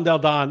 Poor Dalton Del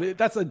Don.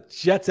 That's a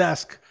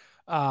Jets-esque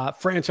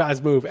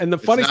franchise move. And the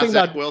funniest thing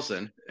about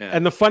Wilson,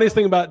 and the funniest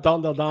thing about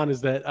Dalton Del Don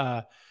is that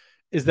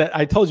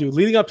I told you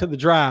leading up to the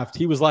draft,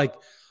 he was like,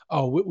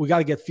 "Oh, we got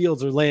to get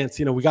Fields or Lance.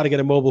 We got to get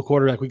a mobile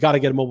quarterback. We got to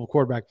get a mobile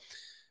quarterback."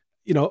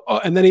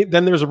 And then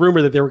there was a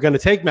rumor that they were going to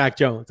take Mac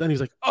Jones, and he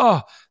was like,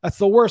 "Oh, that's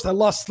the worst. I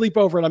lost sleep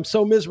over it. I'm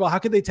so miserable. How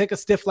could they take a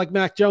stiff like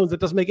Mac Jones?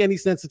 That doesn't make any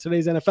sense in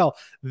today's NFL."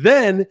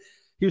 Then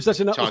he was such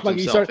a talked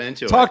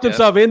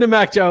himself into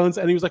Mac Jones,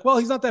 and he was like, "Well,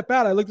 he's not that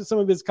bad. I looked at some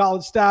of his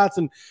college stats,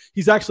 and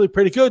he's actually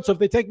pretty good. So if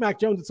they take Mac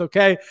Jones, it's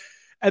okay."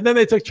 And then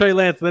they took Trey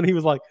Lance, and then he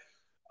was like,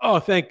 "Oh,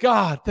 thank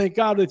God they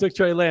took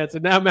Trey Lance."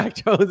 And now Mac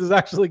Jones is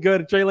actually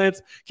good, and Trey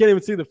Lance can't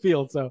even see the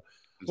field. So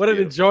what an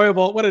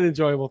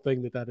enjoyable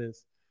thing that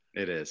is.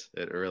 It is.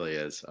 It really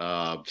is.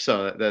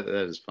 So that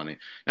is funny.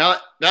 Now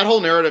that whole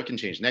narrative can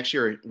change next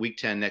year. Week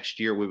 10 next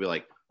year, we'll be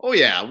like, "Oh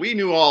yeah, we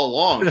knew all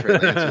along Trey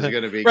Lance was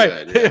going to be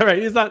right. good." Yeah. Right.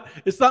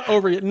 It's not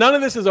over yet. None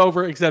of this is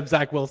over except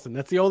Zach Wilson.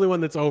 That's the only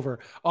one that's over.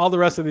 All the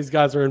rest of these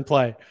guys are in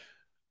play.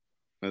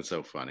 That's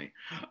so funny.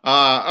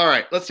 All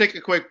right, let's take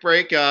a quick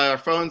break. Our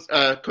phones.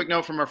 Quick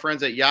note from our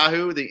friends at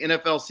Yahoo: the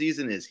NFL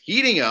season is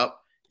heating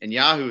up, and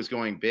Yahoo is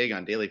going big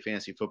on daily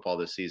fantasy football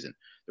this season.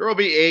 There will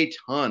be a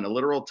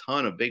literal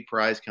ton of big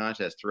prize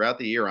contests throughout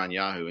the year on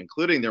Yahoo,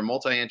 including their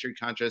multi-entry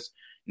contest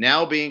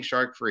now being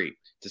shark-free.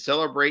 To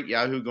celebrate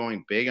Yahoo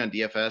going big on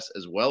DFS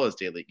as well as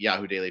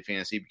Yahoo Daily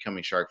Fantasy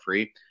becoming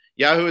shark-free,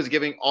 Yahoo is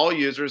giving all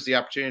users the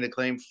opportunity to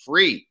claim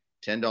free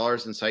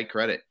 $10 in site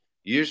credit.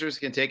 Users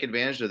can take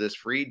advantage of this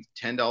free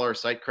 $10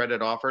 site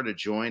credit offer to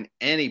join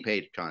any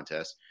paid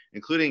contest,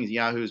 including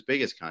Yahoo's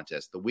biggest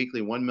contest, the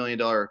weekly $1 million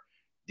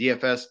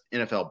DFS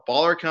NFL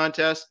Baller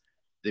Contest.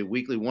 The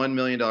weekly $1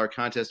 million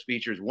contest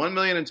features $1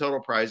 million in total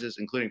prizes,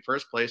 including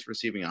first place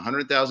receiving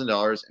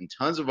 $100,000 and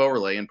tons of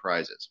overlay and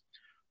prizes.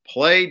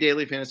 Play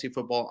daily fantasy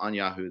football on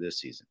Yahoo this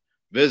season.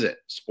 Visit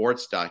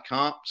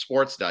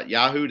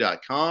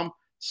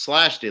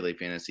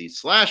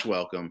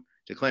sports.com/dailyfantasy/welcome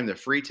to claim the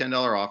free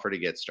 $10 offer to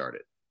get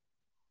started.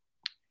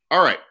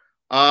 All right.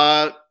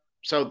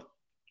 So,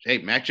 hey,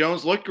 Mac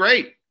Jones looked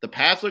great. The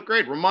Pats looked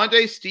great.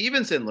 Ramondre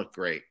Stevenson looked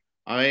great.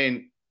 I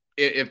mean,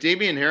 if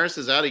Damian Harris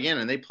is out again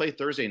and they play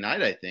Thursday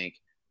night, I think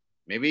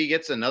maybe he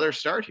gets another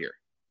start here.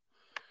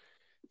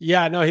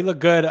 Yeah, no, he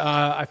looked good.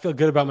 I feel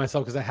good about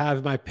myself because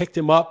I picked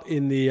him up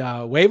in the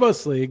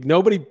Wavos League.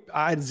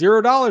 I had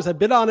 $0. I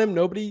bid on him.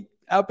 Nobody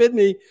outbid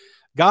me.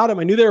 Got him.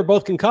 I knew they were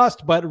both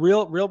concussed, but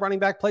real running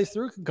back plays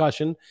through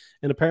concussion.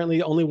 And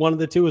apparently only one of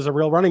the two is a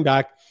real running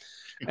back.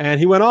 And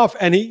he went off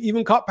and he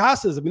even caught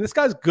passes. I mean, this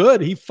guy's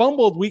good. He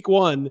fumbled week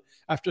 1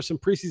 after some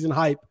preseason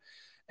hype.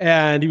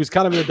 And he was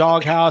kind of in the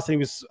doghouse, and he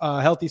was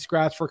healthy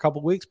scratch for a couple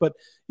of weeks. But,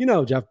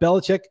 Jeff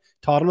Belichick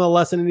taught him a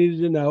lesson he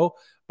needed to know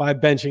by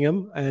benching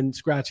him and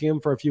scratching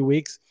him for a few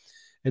weeks.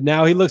 And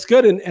now he looks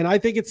good. And I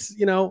think it's,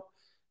 no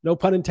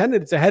pun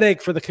intended, it's a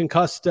headache for the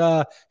concussed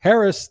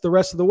Harris the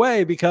rest of the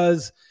way,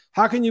 because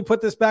how can you put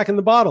this back in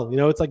the bottle?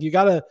 It's like you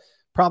got to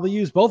probably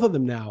use both of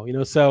them now,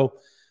 So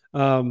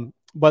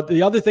But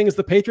the other thing is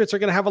the Patriots are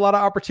going to have a lot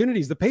of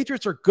opportunities. The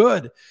Patriots are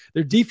good.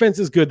 Their defense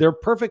is good. They're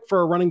perfect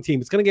for a running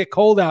team. It's going to get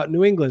cold out in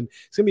New England.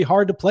 It's going to be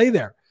hard to play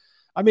there.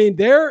 I mean,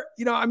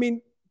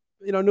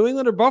 New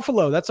England or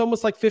Buffalo, that's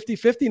almost like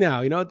 50-50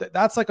 now.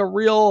 That's like a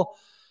real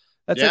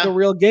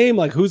game.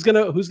 Like who's going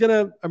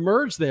to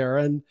emerge there?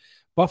 And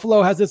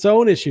Buffalo has its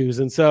own issues.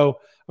 And so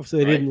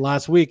obviously they didn't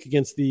last week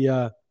against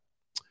the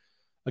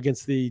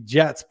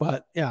Jets,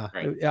 but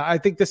I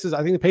think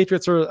the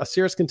Patriots are a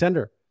serious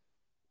contender.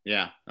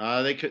 Yeah,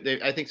 they could.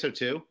 I think so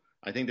too.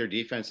 I think their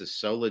defense is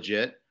so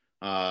legit.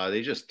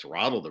 They just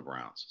throttled the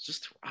Browns.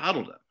 Just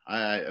throttled them.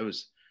 I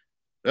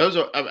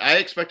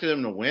expected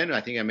them to win.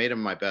 I think I made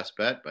them my best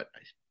bet, but I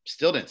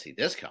still didn't see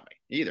this coming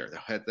either.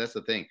 That's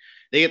the thing.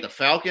 They get the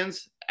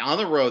Falcons on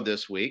the road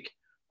this week.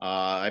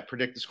 I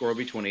predict the score will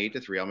be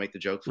 28-3. I'll make the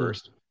joke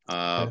first.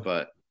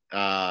 But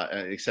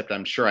except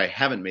I'm sure I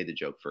haven't made the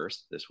joke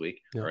first this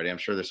week already. I'm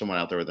sure there's someone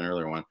out there with an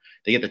earlier one.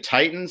 They get the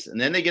Titans, and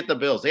then they get the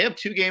Bills. They have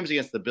 2 games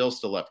against the Bills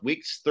still left,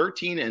 weeks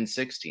 13 and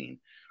 16.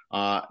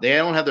 They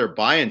don't have their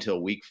bye until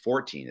week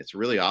 14. It's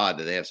really odd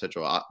that they have such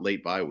a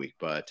late bye week,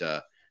 but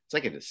it's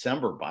like a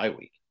December bye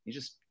week. You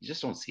just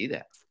don't see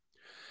that.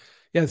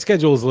 Yeah, the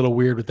schedule is a little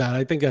weird with that.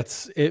 I think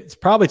it's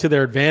probably to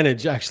their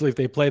advantage, actually, if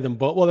they play them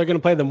both. Well, they're going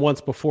to play them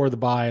once before the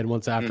bye and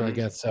once after, I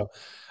guess. So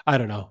I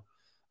don't know.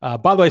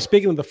 By the way,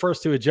 speaking of the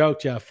first two, a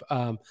joke, Jeff,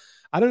 I've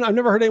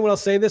never heard anyone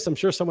else say this. I'm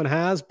sure someone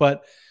has,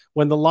 but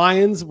when the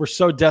Lions were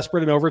so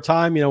desperate in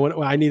overtime,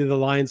 when I needed the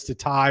Lions to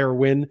tie or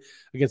win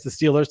against the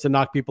Steelers to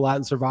knock people out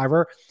in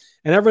Survivor,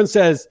 and everyone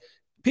says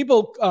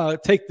people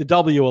take the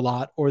W a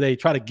lot, or they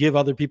try to give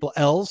other people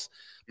L's,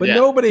 but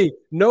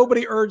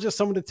nobody urges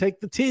someone to take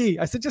the T.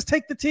 I said, just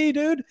take the T,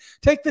 dude.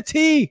 Take the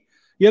T.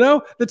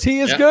 The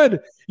T is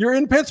good. You're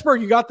in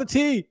Pittsburgh. You got the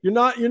T.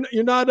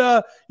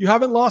 You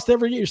haven't lost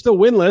every year. You're still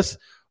winless,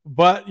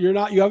 but you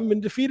haven't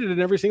been defeated in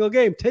every single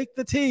game. Take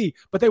the T.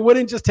 But they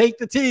wouldn't just take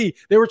the T.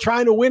 They were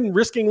trying to win,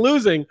 risking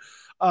losing.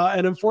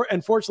 And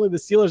unfortunately, the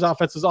Steelers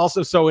offense was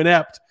also so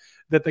inept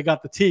that they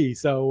got the T.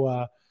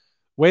 So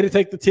way to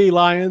take the T,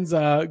 Lions.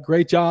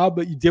 Great job.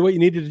 But you did what you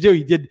needed to do.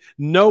 You did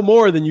no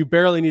more than you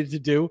barely needed to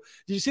do.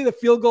 Did you see the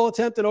field goal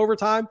attempt in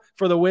overtime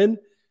for the win?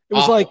 It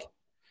was like,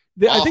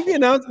 I think the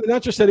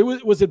announcer said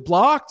was it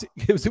blocked?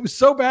 It was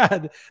so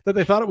bad that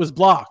they thought it was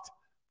blocked.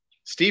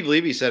 Steve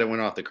Levy said it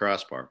went off the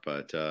crossbar,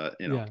 but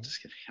just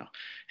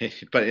kidding.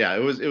 But yeah,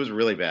 it was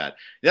really bad.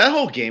 That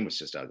whole game was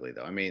just ugly,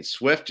 though. I mean,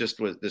 Swift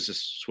this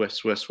is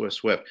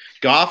Swift.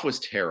 Goff was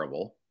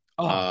terrible.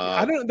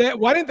 Why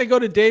didn't they go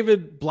to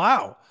David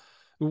Blau?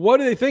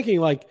 What are they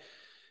thinking? Like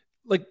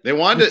they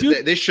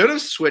wanted they should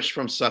have switched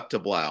from Suck to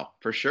Blau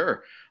for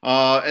sure.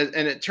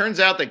 And it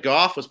turns out that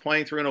Goff was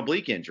playing through an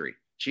oblique injury.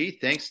 Gee,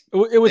 thanks.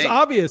 It was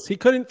obvious he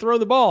couldn't throw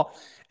the ball,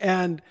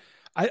 and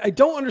I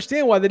don't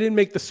understand why they didn't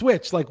make the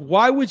switch. Like,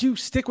 why would you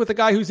stick with a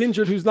guy who's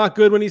injured, who's not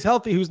good when he's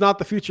healthy, who's not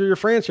the future of your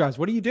franchise?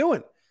 What are you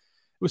doing?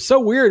 It was so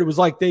weird. It was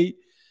like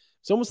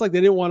it's almost like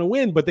they didn't want to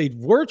win, but they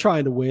were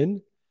trying to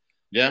win.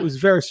 Yeah, it was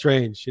very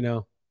strange,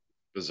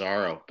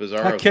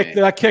 Bizarro.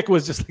 That kick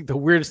was just like the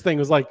weirdest thing. It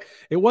was like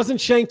it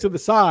wasn't shanked to the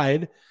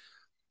side.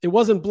 It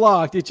wasn't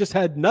blocked. It just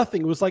had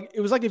nothing. It was like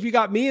if you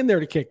got me in there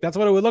to kick. That's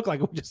what it would look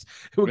like.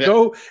 It would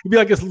go. It'd be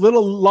like this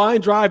little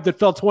line drive that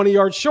fell 20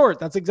 yards short.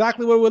 That's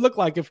exactly what it would look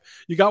like if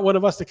you got one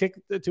of us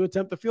to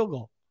attempt the field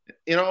goal.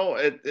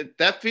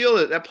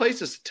 That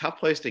place is a tough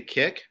place to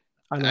kick.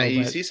 I know.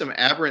 You see some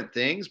aberrant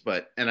things,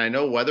 and I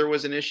know weather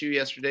was an issue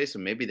yesterday, so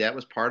maybe that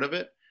was part of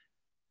it.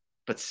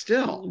 But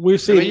still,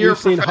 you're a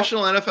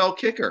professional NFL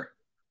kicker.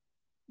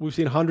 We've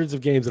seen hundreds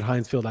of games at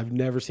Heinz Field. I've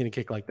never seen a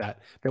kick like that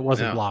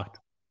wasn't blocked.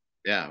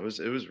 Yeah, it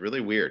was really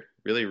weird.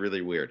 Really,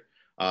 really weird.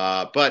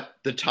 But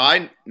the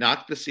tie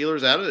knocked the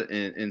Steelers out of it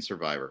in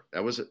Survivor.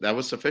 That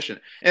was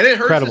sufficient. And it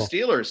hurts the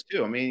Steelers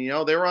too. I mean,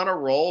 they were on a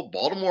roll.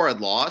 Baltimore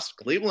had lost.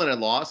 Cleveland had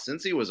lost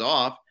since he was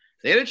off.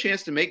 They had a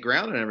chance to make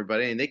ground on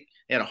everybody, and they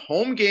had a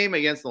home game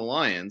against the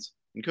Lions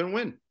and couldn't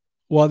win.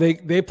 Well,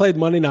 they played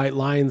Monday night.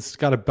 Lions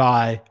got a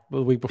bye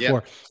the week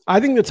before. Yeah.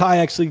 I think the tie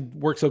actually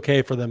works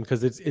okay for them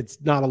because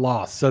it's not a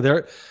loss. So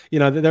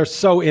they're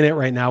so in it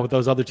right now with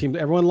those other teams.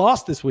 Everyone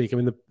lost this week. I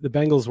mean, the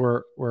Bengals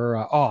were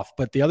off,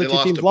 but the other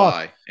two teams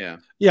lost.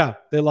 Yeah,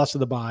 they lost to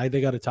the bye.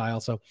 They got a tie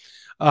also.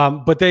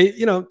 But they,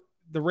 the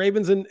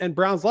Ravens and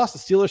Browns lost.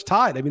 The Steelers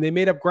tied. I mean, they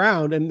made up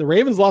ground, and the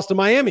Ravens lost to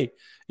Miami.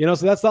 So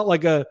that's not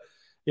like a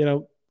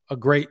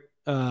great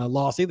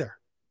loss either.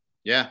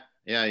 Yeah,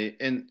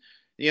 and.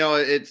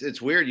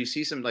 It's weird. You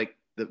see some like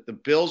the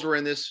Bills were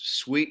in this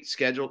sweet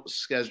schedule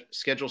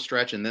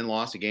stretch and then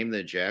lost a game to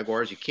the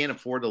Jaguars. You can't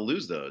afford to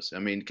lose those. I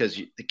mean,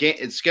 because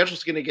the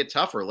schedule's going to get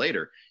tougher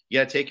later. You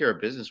got to take care of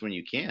business when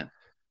you can.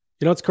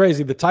 It's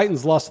crazy. The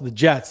Titans lost to the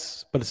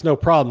Jets, but it's no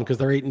problem because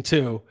they're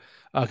 8-2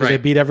 because they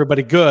beat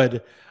everybody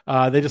good.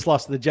 They just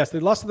lost to the Jets. They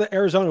lost to the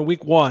Arizona in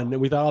week 1, and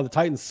we thought, the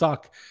Titans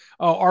suck.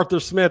 Oh, Arthur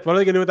Smith. What are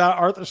they going to do without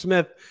Arthur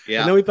Smith? Yeah.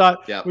 And then we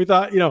thought,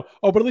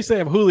 but at least they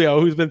have Julio,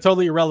 who's been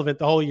totally irrelevant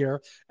the whole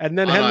year. And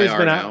then Henry's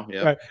been out.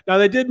 Now, right. Now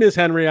they did miss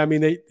Henry. I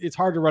mean, it's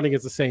hard to run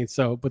against the Saints.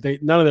 But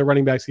none of their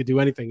running backs could do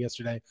anything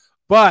yesterday.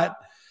 But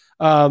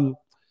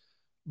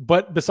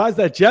But besides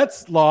that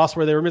Jets loss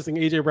where they were missing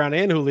A.J. Brown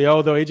and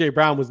Julio, though A.J.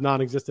 Brown was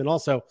non-existent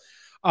also,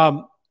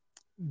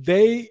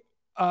 they've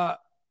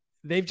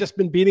just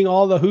been beating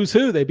all the who's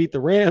who. They beat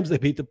the Rams, they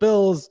beat the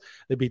Bills,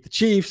 they beat the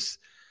Chiefs,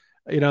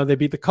 they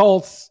beat the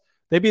Colts.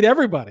 They beat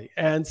everybody.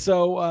 And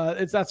so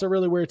that's a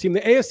really weird team. The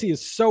AFC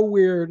is so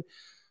weird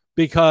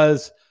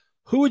because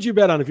who would you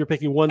bet on if you're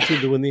picking one team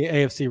to win the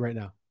AFC right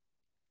now?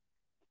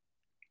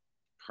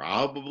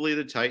 Probably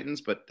the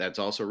Titans, but that's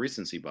also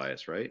recency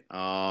bias, right?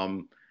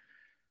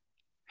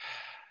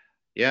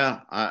 Yeah,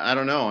 I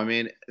don't know. I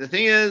mean, the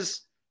thing is,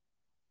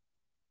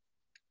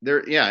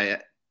 I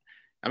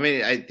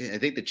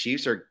think the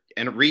Chiefs are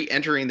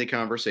re-entering the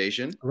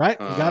conversation. Right.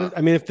 You got it.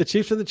 I mean, if the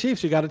Chiefs are the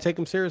Chiefs, you got to take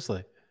them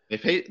seriously.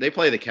 They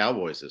play the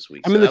Cowboys this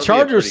week. I mean, the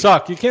Chargers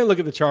suck. You can't look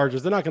at the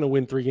Chargers. They're not going to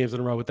win 3 games in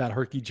a row with that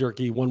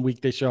herky-jerky. 1 week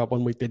they show up,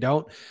 1 week they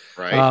don't.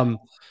 Right.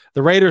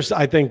 The Raiders,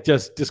 I think,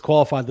 just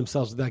disqualified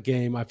themselves with that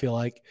game, I feel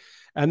like.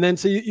 And then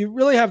so you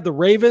really have the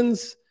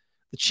Ravens,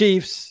 the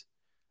Chiefs,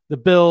 the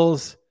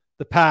Bills,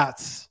 the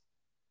Pats.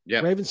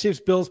 Yeah. Ravens,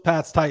 Chiefs, Bills,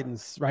 Pats,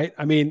 Titans, right?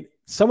 I mean,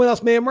 someone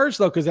else may emerge,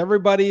 though, because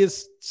everybody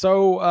is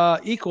so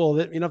equal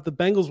that, if the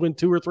Bengals win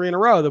 2 or 3 in a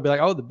row, they'll be like,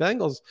 oh, the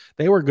Bengals,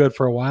 they were good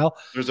for a while.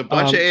 There's a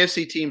bunch of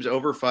AFC teams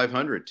over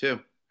 500, too.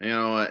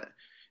 I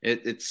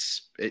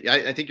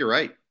think you're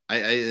right. I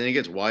think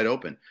it's wide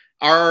open.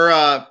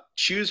 Our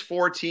choose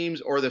 4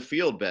 teams or the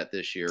field bet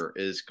this year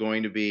is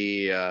going to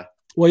be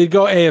well, you'd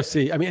go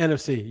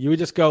NFC. You would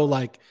just go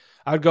I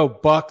would go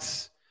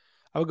Bucks.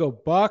 I would go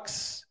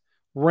Bucks,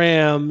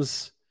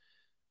 Rams,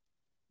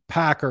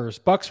 Packers.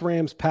 Bucks,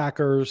 Rams,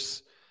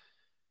 Packers.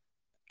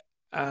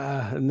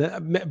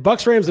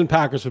 Bucks, Rams, and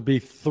Packers would be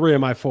 3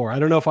 of my 4. I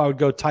don't know if I would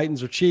go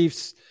Titans or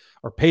Chiefs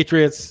or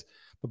Patriots,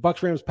 but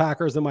Bucks, Rams,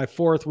 Packers. And my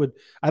 4th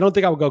I don't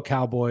think I would go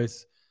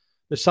Cowboys.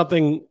 There's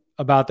something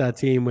about that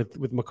team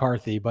with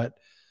McCarthy, but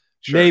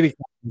sure. Maybe.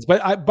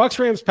 But Bucks,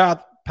 Rams,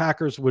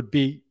 Packers would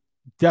be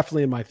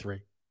definitely in my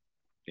 3.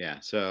 Yeah.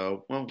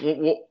 So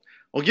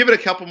we'll give it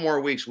a couple more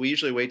weeks. We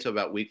usually wait till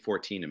about week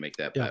 14 to make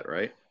that bet,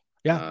 right?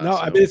 Yeah.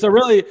 I mean, it's a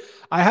really.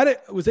 I had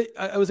it.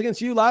 I was against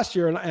you last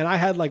year, and I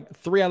had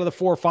 3 out of the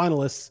 4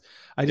 finalists.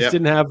 I just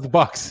didn't have the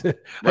Bucks. I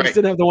just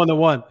didn't have the one that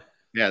won.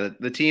 Yeah,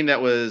 the team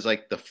that was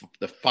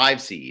the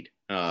 5 seed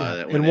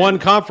in one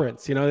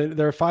conference.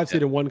 They're a 5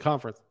 seed in one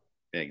conference.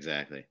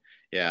 Exactly.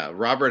 Yeah.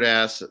 Robert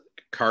asks,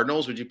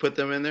 Cardinals, would you put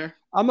them in there?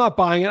 I'm not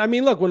buying it. I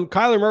mean, look, when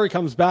Kyler Murray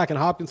comes back and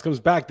Hopkins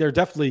comes back, it's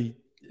definitely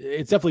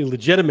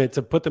legitimate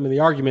to put them in the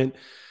argument.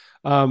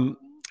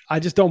 I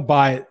just don't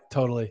buy it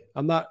totally.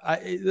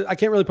 I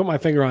can't really put my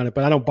finger on it,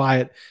 but I don't buy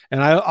it.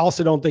 And I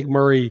also don't think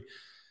Murray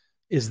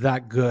is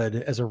that good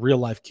as a real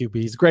life QB.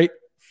 He's a great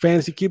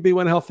fantasy QB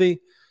when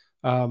healthy.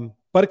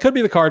 But it could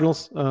be the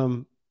Cardinals.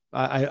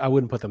 I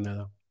wouldn't put them there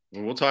though.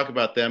 We'll talk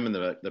about them and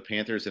the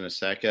Panthers in a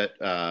second.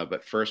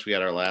 But first, we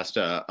got our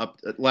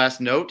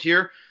last note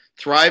here.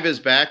 Thrive is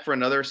back for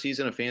another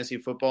season of fantasy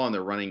football, and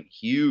they're running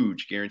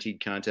huge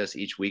guaranteed contests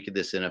each week of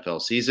this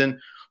NFL season.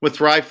 With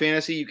Thrive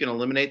Fantasy, you can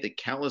eliminate the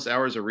countless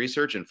hours of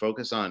research and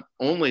focus on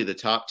only the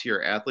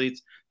top-tier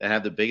athletes that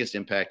have the biggest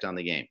impact on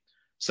the game.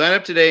 Sign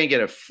up today and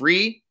get a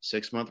free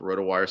 6-month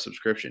RotoWire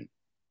subscription.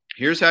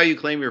 Here's how you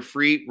claim your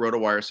free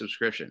RotoWire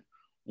subscription.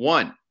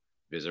 1,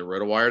 visit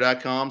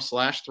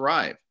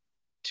rotowire.com/thrive.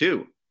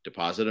 2,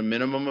 deposit a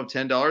minimum of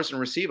 $10 and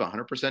receive a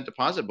 100%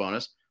 deposit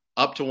bonus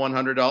up to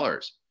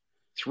 $100.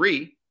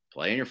 3,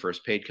 play in your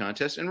first paid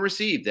contest and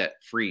receive that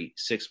free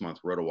 6-month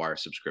RotoWire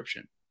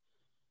subscription.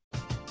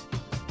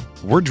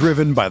 We're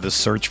driven by the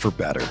search for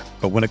better.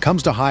 But when it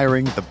comes to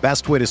hiring, the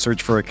best way to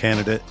search for a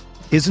candidate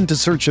isn't to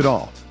search at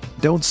all.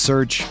 Don't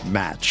search,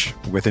 match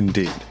with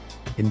Indeed.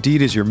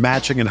 Indeed is your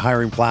matching and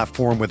hiring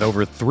platform with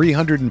over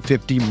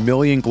 350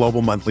 million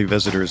global monthly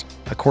visitors,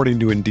 according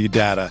to Indeed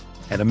data,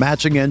 and a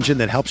matching engine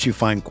that helps you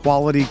find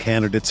quality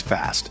candidates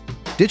fast.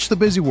 Ditch the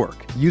busy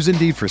work. Use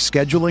Indeed for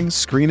scheduling,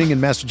 screening,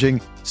 and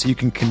messaging so you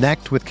can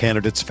connect with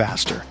candidates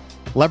faster.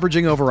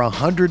 Leveraging over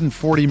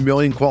 140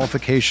 million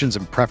qualifications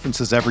and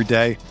preferences every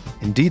day,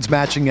 Indeed's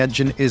matching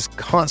engine is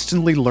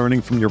constantly learning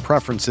from your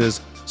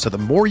preferences, so the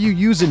more you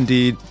use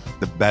Indeed,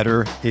 the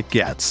better it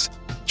gets.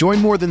 Join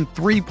more than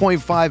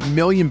 3.5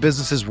 million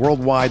businesses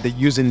worldwide that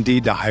use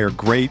Indeed to hire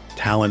great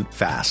talent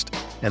fast.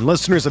 And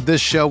listeners of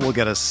this show will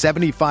get a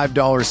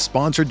 $75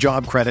 sponsored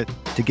job credit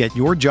to get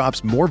your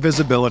jobs more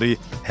visibility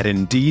at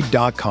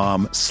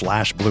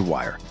Indeed.com/Blue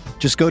Wire.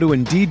 Just go to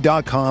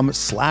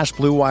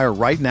Indeed.com/Blue Wire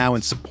right now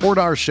and support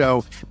our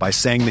show by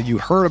saying that you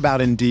heard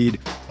about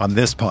Indeed on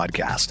this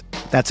podcast.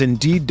 That's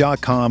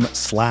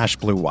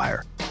Indeed.com/Blue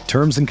Wire.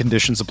 Terms and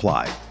conditions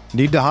apply.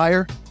 Need to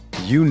hire?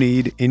 You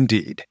need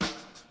Indeed.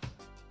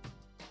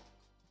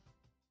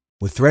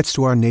 With threats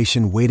to our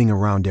nation waiting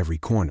around every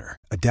corner,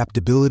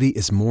 adaptability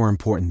is more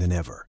important than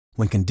ever.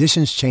 When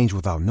conditions change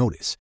without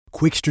notice,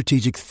 quick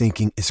strategic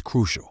thinking is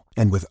crucial.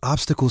 And with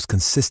obstacles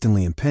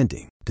consistently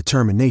impending,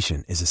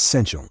 determination is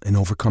essential in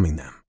overcoming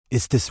them.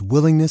 It's this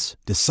willingness,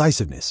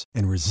 decisiveness,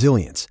 and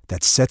resilience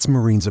that sets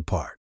Marines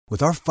apart.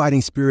 With our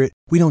fighting spirit,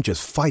 we don't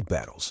just fight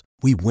battles,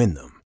 we win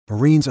them.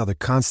 Marines are the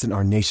constant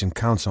our nation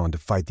counts on to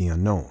fight the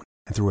unknown.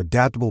 And through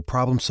adaptable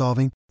problem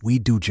solving, we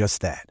do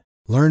just that.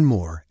 Learn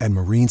more at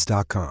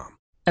marines.com.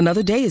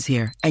 Another day is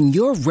here, and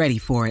you're ready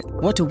for it.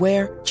 What to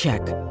wear?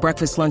 Check.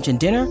 Breakfast, lunch, and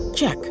dinner?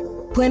 Check.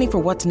 Planning for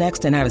what's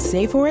next and how to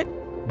save for it?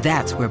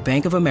 That's where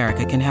Bank of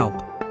America can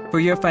help. For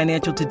your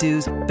financial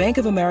to-dos, Bank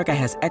of America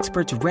has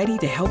experts ready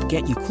to help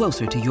get you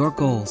closer to your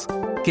goals.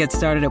 Get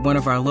started at one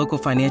of our local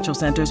financial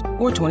centers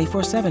or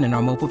 24/7 in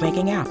our mobile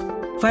banking app.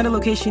 Find a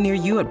location near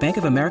you at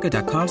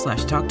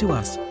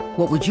bankofamerica.com/talktous.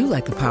 What would you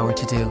like the power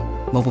to do?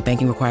 Mobile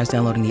banking requires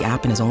downloading the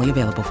app and is only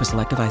available for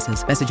select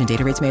devices. Message and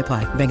data rates may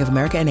apply. Bank of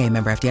America N.A.,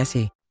 member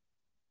FDIC.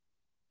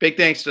 Big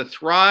thanks to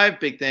Thrive.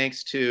 Big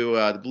thanks to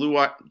the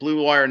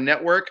Blue Wire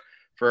Network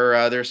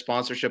for their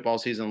sponsorship all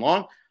season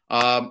long.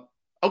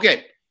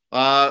 Okay,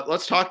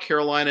 let's talk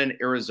Carolina and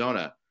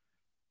Arizona.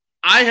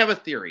 I have a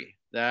theory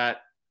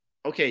that,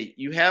 okay,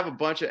 you have a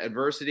bunch of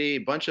adversity, a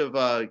bunch of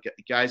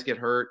guys get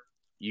hurt.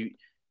 You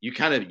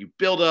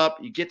build up,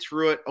 you get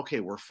through it.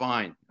 Okay, we're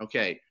fine.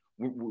 Okay,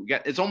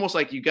 it's almost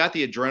like you got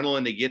the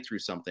adrenaline to get through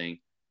something,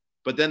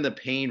 but then the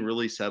pain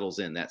really settles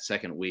in that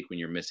second week when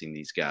you're missing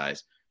these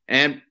guys.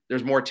 And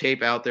there's more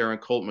tape out there on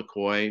Colt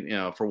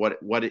McCoy, for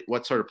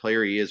what sort of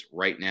player he is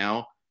right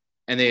now.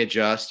 And they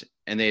adjust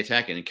and they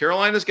attack it. And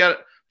Carolina's got,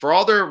 for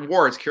all their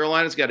warts,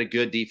 Carolina's got a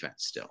good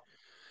defense still.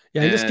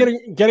 Yeah, and just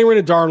getting rid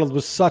of Darnold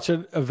was such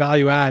a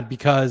value add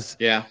because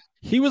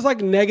he was like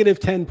negative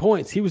 10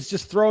 points. He was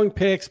just throwing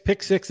pick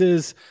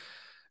sixes,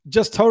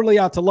 just totally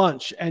out to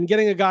lunch. And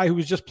getting a guy who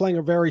was just playing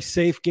a very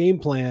safe game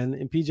plan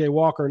in PJ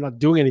Walker, not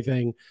doing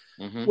anything,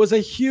 was a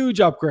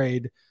huge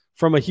upgrade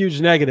from a huge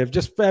negative,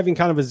 just having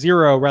kind of a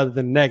zero rather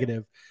than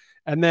negative.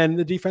 And then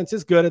the defense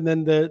is good. And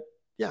then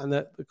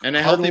and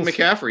a healthy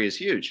McCaffrey is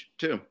huge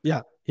too.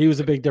 Yeah, he was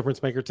a big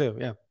difference maker too.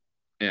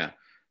 Yeah,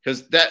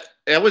 because that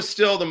was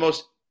still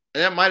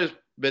that might have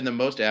been the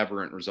most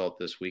aberrant result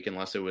this week,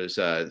 unless it was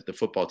the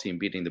football team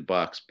beating the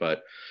Bucs.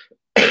 But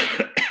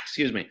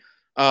excuse me,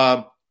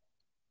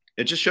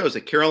 it just shows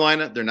that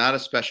Carolina, they're not a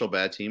special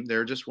bad team.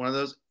 They're just one of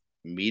those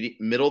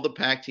middle of the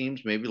pack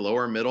teams, maybe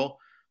lower middle,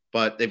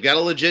 but they've got a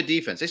legit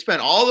defense. They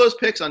spent all those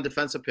picks on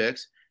defensive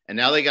picks, and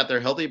now they got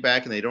their healthy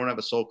back, and they don't have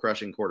a soul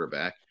crushing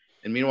quarterback.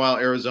 And meanwhile,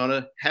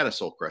 Arizona had a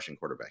soul crushing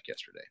quarterback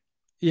yesterday.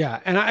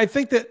 Yeah, and I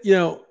think that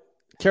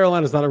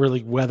Carolina's not a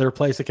really weather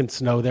place. It can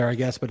snow there, I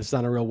guess, but it's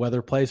not a real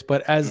weather place.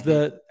 But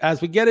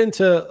as we get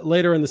into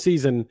later in the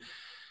season,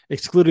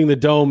 excluding the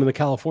Dome and the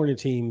California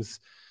teams,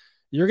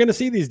 you're going to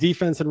see these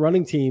defense and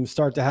running teams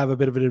start to have a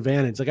bit of an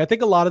advantage. Like I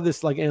think a lot of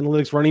this, like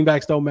analytics, running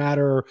backs don't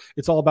matter.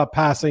 It's all about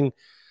passing.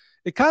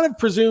 It kind of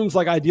presumes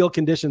like ideal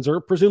conditions, or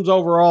presumes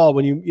overall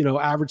when you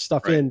average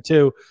stuff in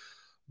too.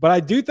 But I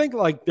do think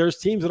like there's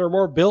teams that are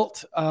more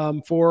built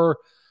for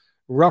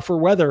rougher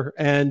weather,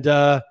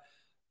 and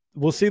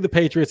we'll see the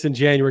Patriots in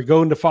January.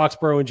 Going to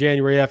Foxborough in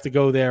January, you have to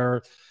go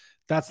there.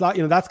 That's not,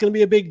 that's going to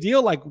be a big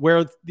deal, like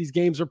where these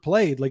games are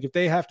played. Like if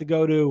they have to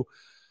go to,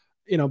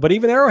 but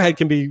even Arrowhead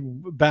can be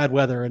bad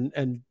weather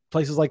and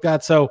places like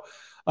that. So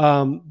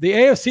the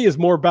AFC is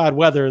more bad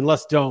weather and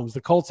less domes.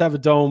 The Colts have a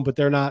dome, but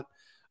they're not,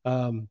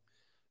 who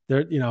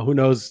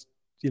knows,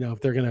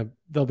 if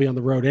they'll be on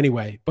the road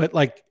anyway. But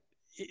like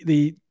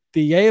the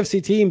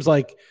AFC teams,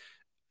 like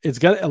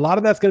a lot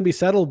of that's going to be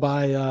settled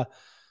by,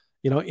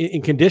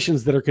 in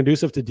conditions that are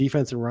conducive to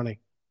defense and running.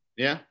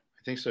 Yeah,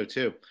 I think so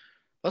too.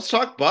 Let's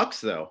talk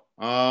Bucs though.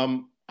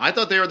 I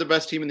thought they were the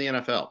best team in the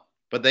NFL,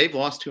 but they've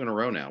lost 2 in a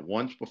row now.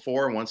 Once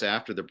before and once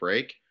after the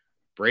break.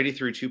 Brady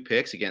threw 2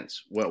 picks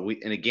against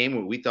in a game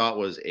what we thought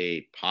was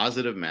a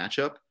positive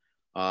matchup.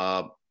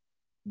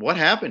 What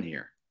happened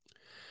here?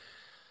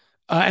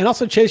 And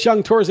also Chase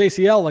Young tore his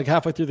ACL like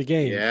halfway through the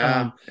game.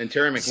 Yeah, and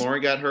Terry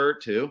McLaurin got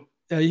hurt too.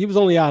 He was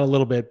only out a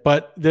little bit,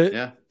 but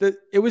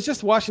it was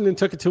just Washington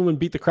took it to him and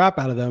beat the crap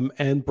out of them.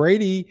 And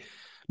Brady,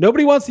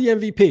 nobody wants the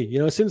MVP.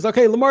 As soon as,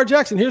 okay, Lamar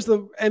Jackson, here's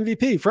the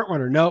MVP, front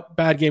runner. Nope,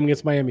 bad game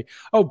against Miami.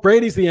 Oh,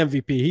 Brady's the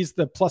MVP. He's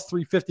the plus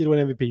 350 to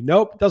win MVP.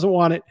 Nope, doesn't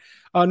want it.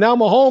 Now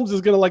Mahomes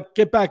is going to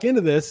get back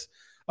into this.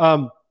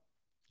 None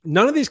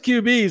of these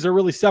QBs are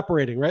really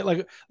separating, right?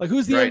 Like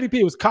who's the MVP?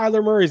 It was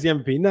Kyler Murray's the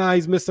MVP. Nah,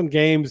 he's missed some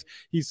games.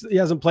 He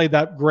hasn't played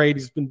that great.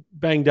 He's been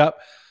banged up.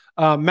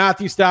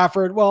 Matthew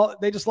Stafford, well,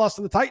 they just lost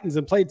to the Titans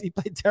and he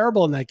played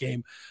terrible in that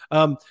game.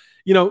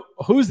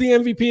 Who's the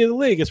MVP of the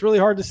league? It's really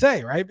hard to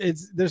say, right?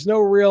 There's no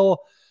real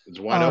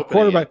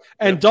quarterback.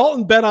 And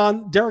Dalton bet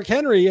on Derrick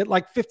Henry at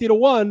like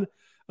 50-1.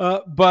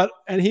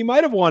 And he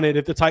might have won it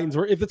if the Titans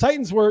were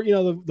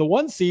the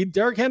 1 seed.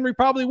 Derrick Henry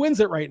probably wins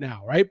it right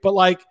now, right?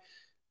 But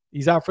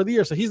he's out for the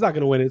year, so he's not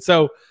going to win it.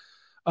 So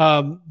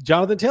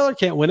Jonathan Taylor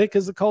can't win it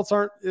because the Colts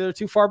they're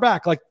too far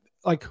back. Like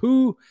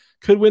who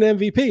could win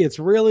MVP? It's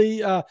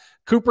really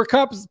Cooper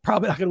Kupp is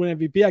probably not going to win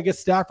MVP. I guess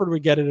Stafford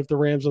would get it if the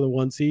Rams are the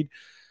 1 seed,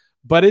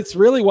 but it's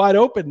really wide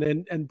open,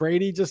 and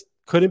Brady just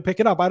couldn't pick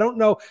it up. I don't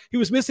know. He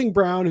was missing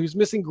Brown. He was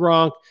missing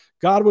Gronk.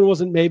 Godwin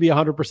wasn't maybe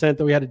 100%,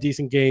 though he had a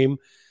decent game.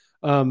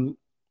 They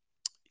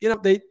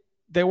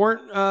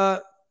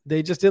weren't.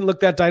 They just didn't look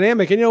that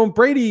dynamic. And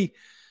Brady,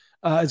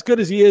 as good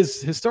as he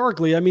is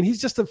historically, I mean,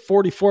 he's just a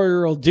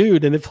 44-year-old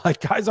dude. And if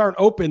like guys aren't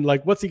open,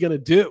 like what's he going to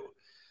do?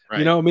 Right.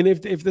 You know, I mean,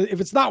 if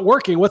it's not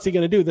working, what's he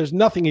going to do? There's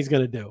nothing he's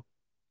going to do.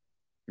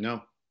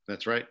 No,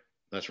 that's right.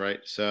 That's right.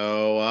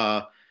 So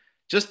I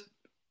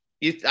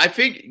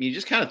think you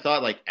just kind of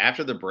thought like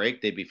after the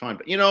break, they'd be fine.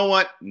 But you know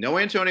what? No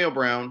Antonio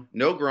Brown,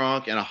 no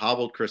Gronk, and a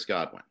hobbled Chris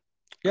Godwin.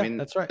 Yeah, I mean,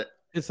 that's right.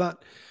 It's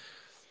not.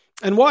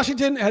 And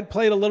Washington had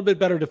played a little bit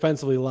better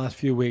defensively the last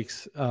few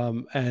weeks.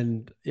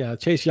 And yeah,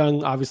 Chase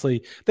Young,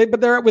 obviously,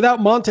 but they're without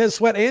Montez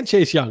Sweat and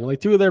Chase Young,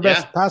 like two of their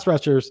best pass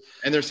rushers.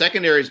 And their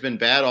secondary has been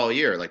bad all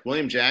year. Like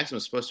William Jackson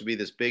was supposed to be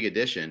this big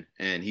addition,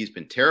 and he's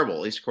been terrible, at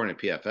least according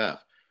to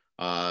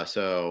PFF.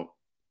 So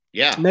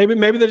yeah, maybe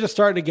they're just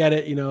starting to get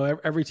it. You know,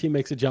 every team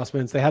makes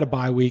adjustments. They had a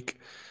bye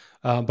week.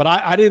 But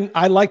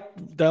I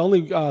liked the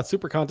only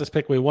super contest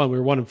pick we won. We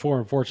were 1-4,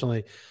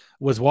 unfortunately,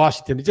 was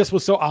Washington. It just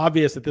was so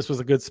obvious that this was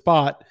a good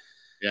spot.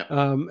 Yeah.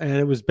 And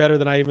it was better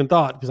than I even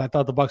thought because I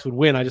thought the Bucs would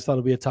win. I just thought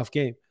it'd be a tough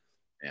game.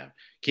 Yeah.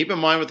 Keep in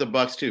mind with the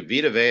Bucs too,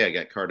 Vita Vea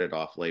got carted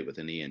off late with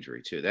a knee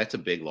injury too. That's a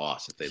big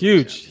loss. If they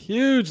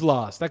huge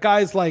loss. That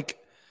guy's like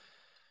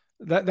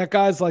that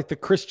guy's like the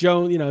Chris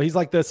Jones, you know, he's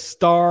like the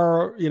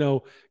star, you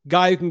know,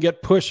 guy who can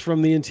get pushed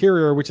from the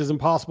interior, which is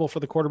impossible for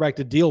the quarterback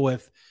to deal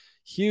with.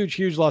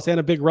 Huge loss and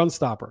a big run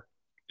stopper.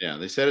 Yeah.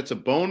 They said it's a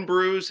bone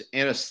bruise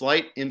and a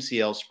slight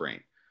MCL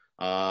sprain.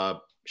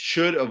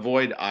 Should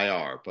avoid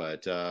IR,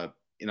 but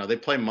you know, they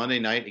play Monday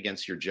night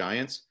against your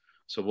Giants.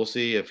 So we'll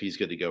see if he's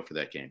good to go for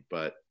that game.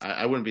 But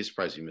I wouldn't be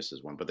surprised if he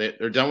misses one. But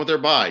they're done with their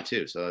bye,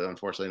 too. So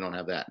unfortunately, they don't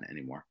have that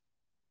anymore.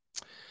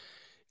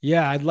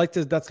 Yeah, I'd like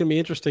to. That's going to be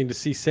interesting to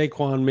see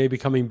Saquon maybe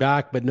coming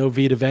back, but no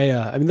Vita Vea.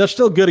 I mean, they're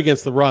still good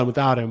against the run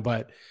without him,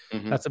 but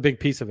that's a big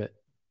piece of it.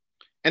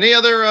 Any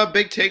other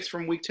big takes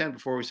from Week 10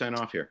 before we sign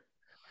off here?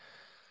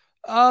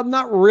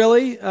 Not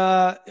really.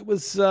 It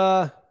was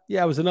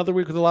another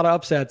week with a lot of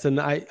upsets,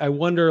 and I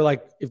wonder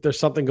like if there's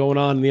something going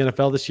on in the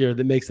NFL this year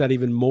that makes that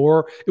even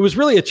more. It was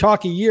really a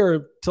chalky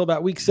year until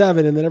about week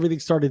 7, and then everything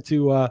started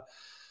to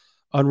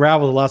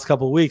unravel the last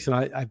couple of weeks, and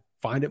I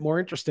find it more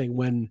interesting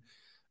when,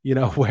 you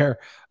know, where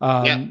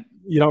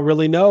you don't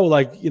really know,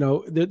 like, you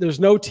know, there's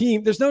no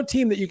team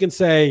that you can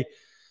say.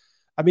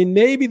 I mean,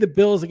 maybe the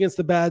Bills against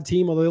the bad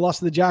team, although they lost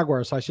to the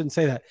Jaguars, so I shouldn't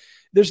say that.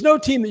 There's no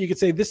team that you could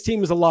say this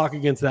team is a lock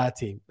against that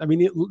team. I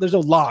mean, there's no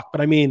lock,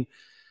 but I mean,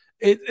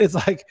 it's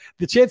like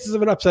the chances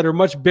of an upset are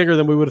much bigger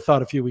than we would have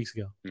thought a few weeks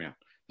ago. Yeah.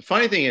 The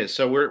funny thing is,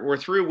 so we're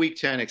through week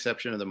 10,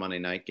 exception of the Monday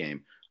night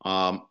game.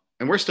 And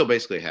we're still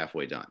basically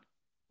halfway done.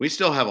 We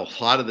still have a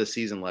lot of the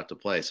season left to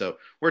play. So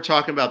we're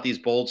talking about these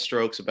bold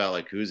strokes about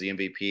like who's the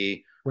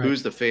MVP,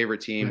 who's the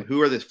favorite team,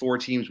 who are the 4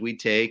 teams we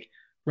take.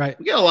 Right.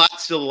 We got a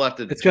lot still left.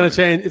 It's going to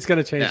change. It's going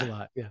to change a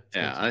lot. Yeah.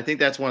 Yeah. And I think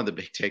that's one of the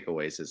big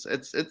takeaways is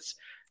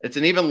it's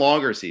an even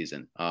longer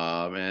season.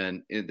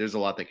 And there's a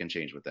lot that can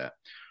change with that.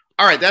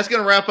 All right, that's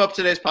going to wrap up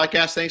today's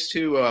podcast. Thanks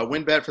to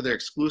WynnBET for their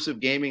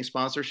exclusive gaming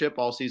sponsorship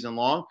all season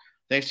long.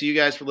 Thanks to you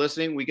guys for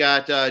listening. We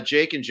got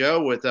Jake and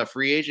Joe with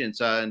free agents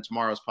in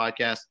tomorrow's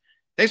podcast.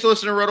 Thanks for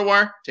listening to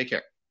RotoWire. Take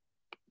care.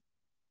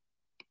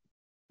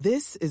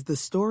 This is the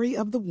story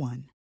of the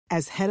one.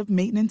 As head of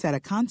maintenance at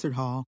a concert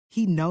hall,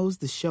 he knows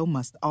the show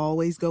must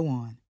always go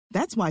on.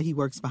 That's why he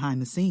works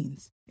behind the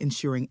scenes,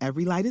 ensuring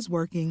every light is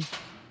working,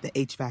 the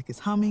HVAC is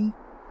humming,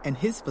 and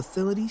his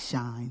facility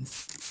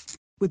shines.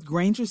 With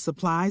Grainger's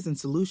supplies and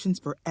solutions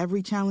for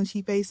every challenge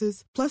he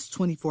faces, plus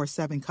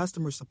 24/7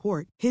 customer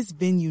support, his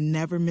venue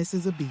never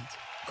misses a beat.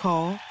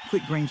 Call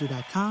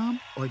quickgrainger.com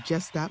or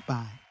just stop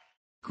by.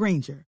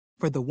 Grainger,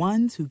 for the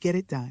ones who get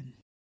it done.